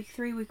 week 2, week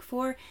 3, week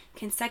 4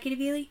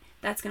 consecutively,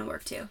 that's going to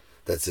work too.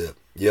 That's it.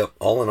 Yep.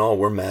 All in all,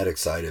 we're mad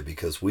excited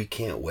because we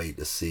can't wait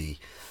to see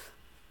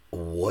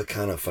what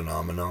kind of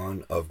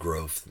phenomenon of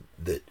growth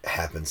that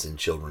happens in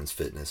children's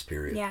fitness,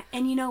 period. Yeah,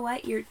 and you know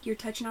what? You're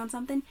touching on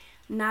something.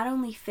 Not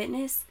only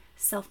fitness,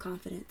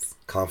 self-confidence.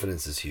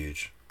 Confidence is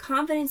huge.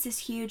 Confidence is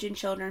huge in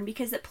children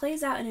because it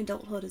plays out in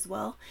adulthood as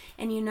well.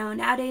 And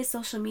nowadays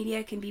social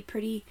media can be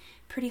pretty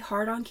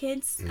hard on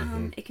kids.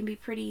 Mm-hmm. It can be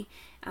pretty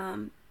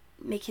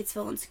make kids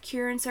feel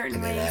insecure in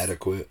certain ways.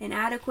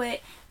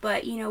 Inadequate.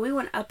 But we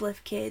want to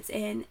uplift kids,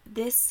 and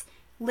this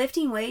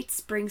lifting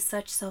weights brings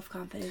such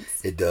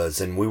self-confidence. It does.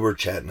 And we were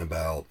chatting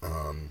about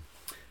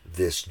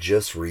this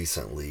just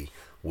recently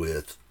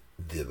with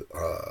the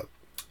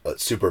a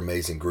super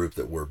amazing group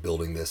that we're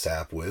building this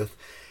app with.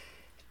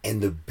 And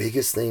the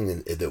biggest thing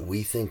that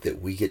we think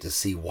that we get to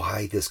see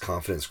why this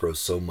confidence grows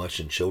so much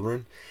in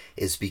children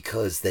is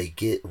because they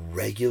get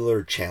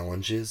regular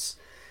challenges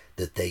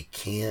that they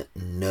can't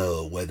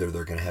know whether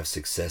they're going to have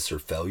success or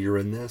failure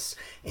in this.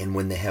 And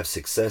when they have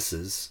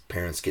successes,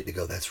 parents get to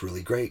go, that's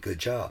really great, good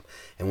job.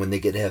 And when they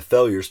get to have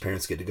failures,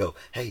 parents get to go,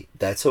 hey,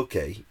 that's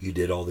okay, you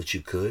did all that you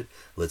could,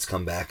 let's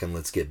come back and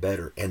let's get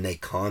better. And they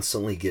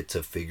constantly get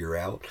to figure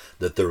out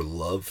that they're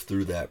loved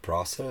through that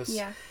process.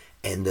 Yeah.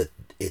 And that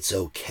it's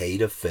okay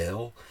to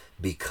fail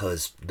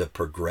because the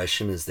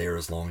progression is there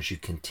as long as you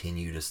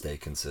continue to stay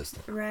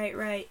consistent.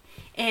 Right.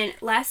 And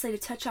lastly, to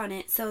touch on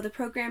it, so the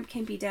program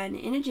can be done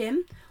in a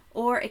gym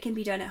or it can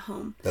be done at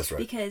home. That's right.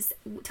 Because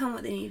tell them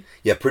what they need.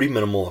 Yeah, pretty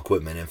minimal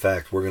equipment. In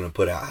fact, we're going to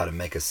put out how to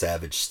make a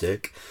Savage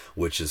stick,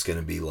 which is going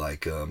to be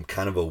like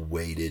kind of a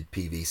weighted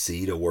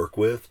PVC to work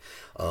with.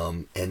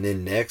 And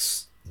then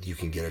next, you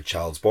can get a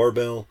child's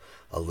barbell,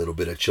 a little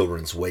bit of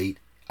children's weight.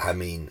 I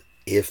mean,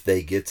 if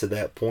they get to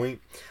that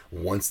point,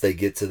 once they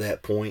get to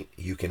that point,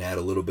 you can add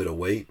a little bit of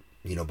weight.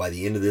 By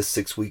the end of this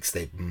 6 weeks,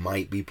 they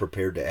might be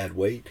prepared to add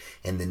weight.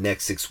 And the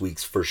next 6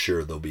 weeks, for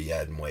sure, they'll be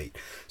adding weight.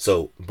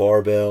 So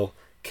barbell,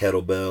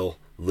 kettlebell,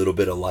 little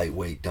bit of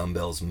lightweight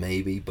dumbbells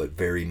maybe, but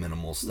very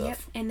minimal stuff. Yep,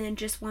 and then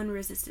just one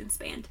resistance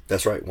band.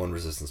 That's right, one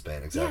resistance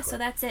band, exactly. Yeah, so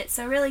that's it.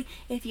 So really,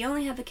 if you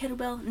only have a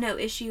kettlebell, no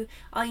issue.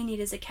 All you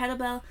need is a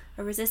kettlebell,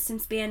 a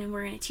resistance band, and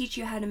we're going to teach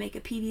you how to make a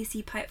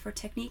PVC pipe for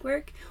technique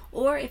work.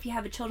 Or if you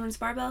have a children's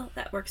barbell,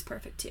 that works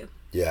perfect too.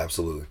 Yeah,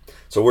 absolutely.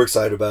 So we're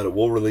excited about it.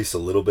 We'll release a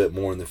little bit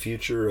more in the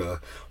future.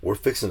 We're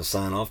fixing to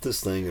sign off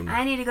this thing. And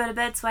I need to go to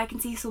bed so I can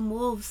see some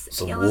wolves.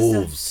 Some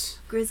wolves.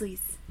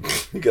 Grizzlies.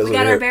 You guys want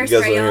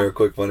to hear a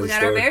quick funny story? We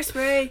got our bear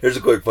spray. Here's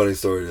a quick funny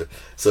story.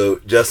 So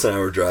Jess and I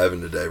were driving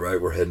today, right?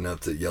 We're heading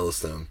up to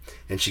Yellowstone.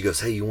 And she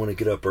goes, hey, you want to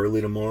get up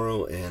early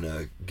tomorrow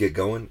and get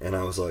going? And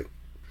I was like,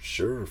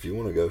 sure, if you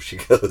want to go. She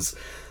goes,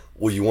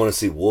 well, you want to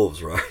see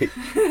wolves, right?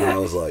 And I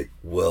was like,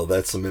 well,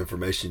 that's some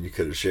information you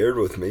could have shared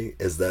with me.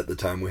 Is that the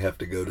time we have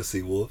to go to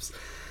see wolves?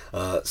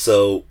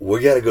 So we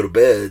got to go to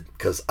bed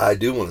because I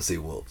do want to see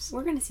wolves.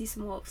 We're going to see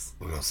some wolves.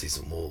 We're going to see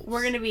some wolves.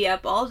 We're going to be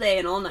up all day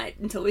and all night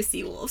until we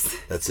see wolves.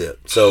 That's it.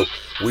 So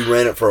we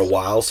ran it for a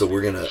while, so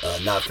we're going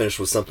to not finish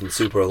with something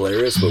super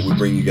hilarious, but we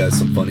bring you guys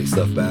some funny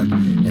stuff back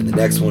in the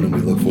next one, and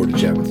we look forward to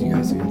chatting with you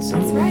guys again soon.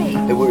 That's right.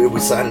 Hey, are we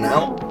signing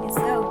out? Yes,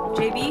 so,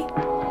 JB?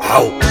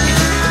 Out.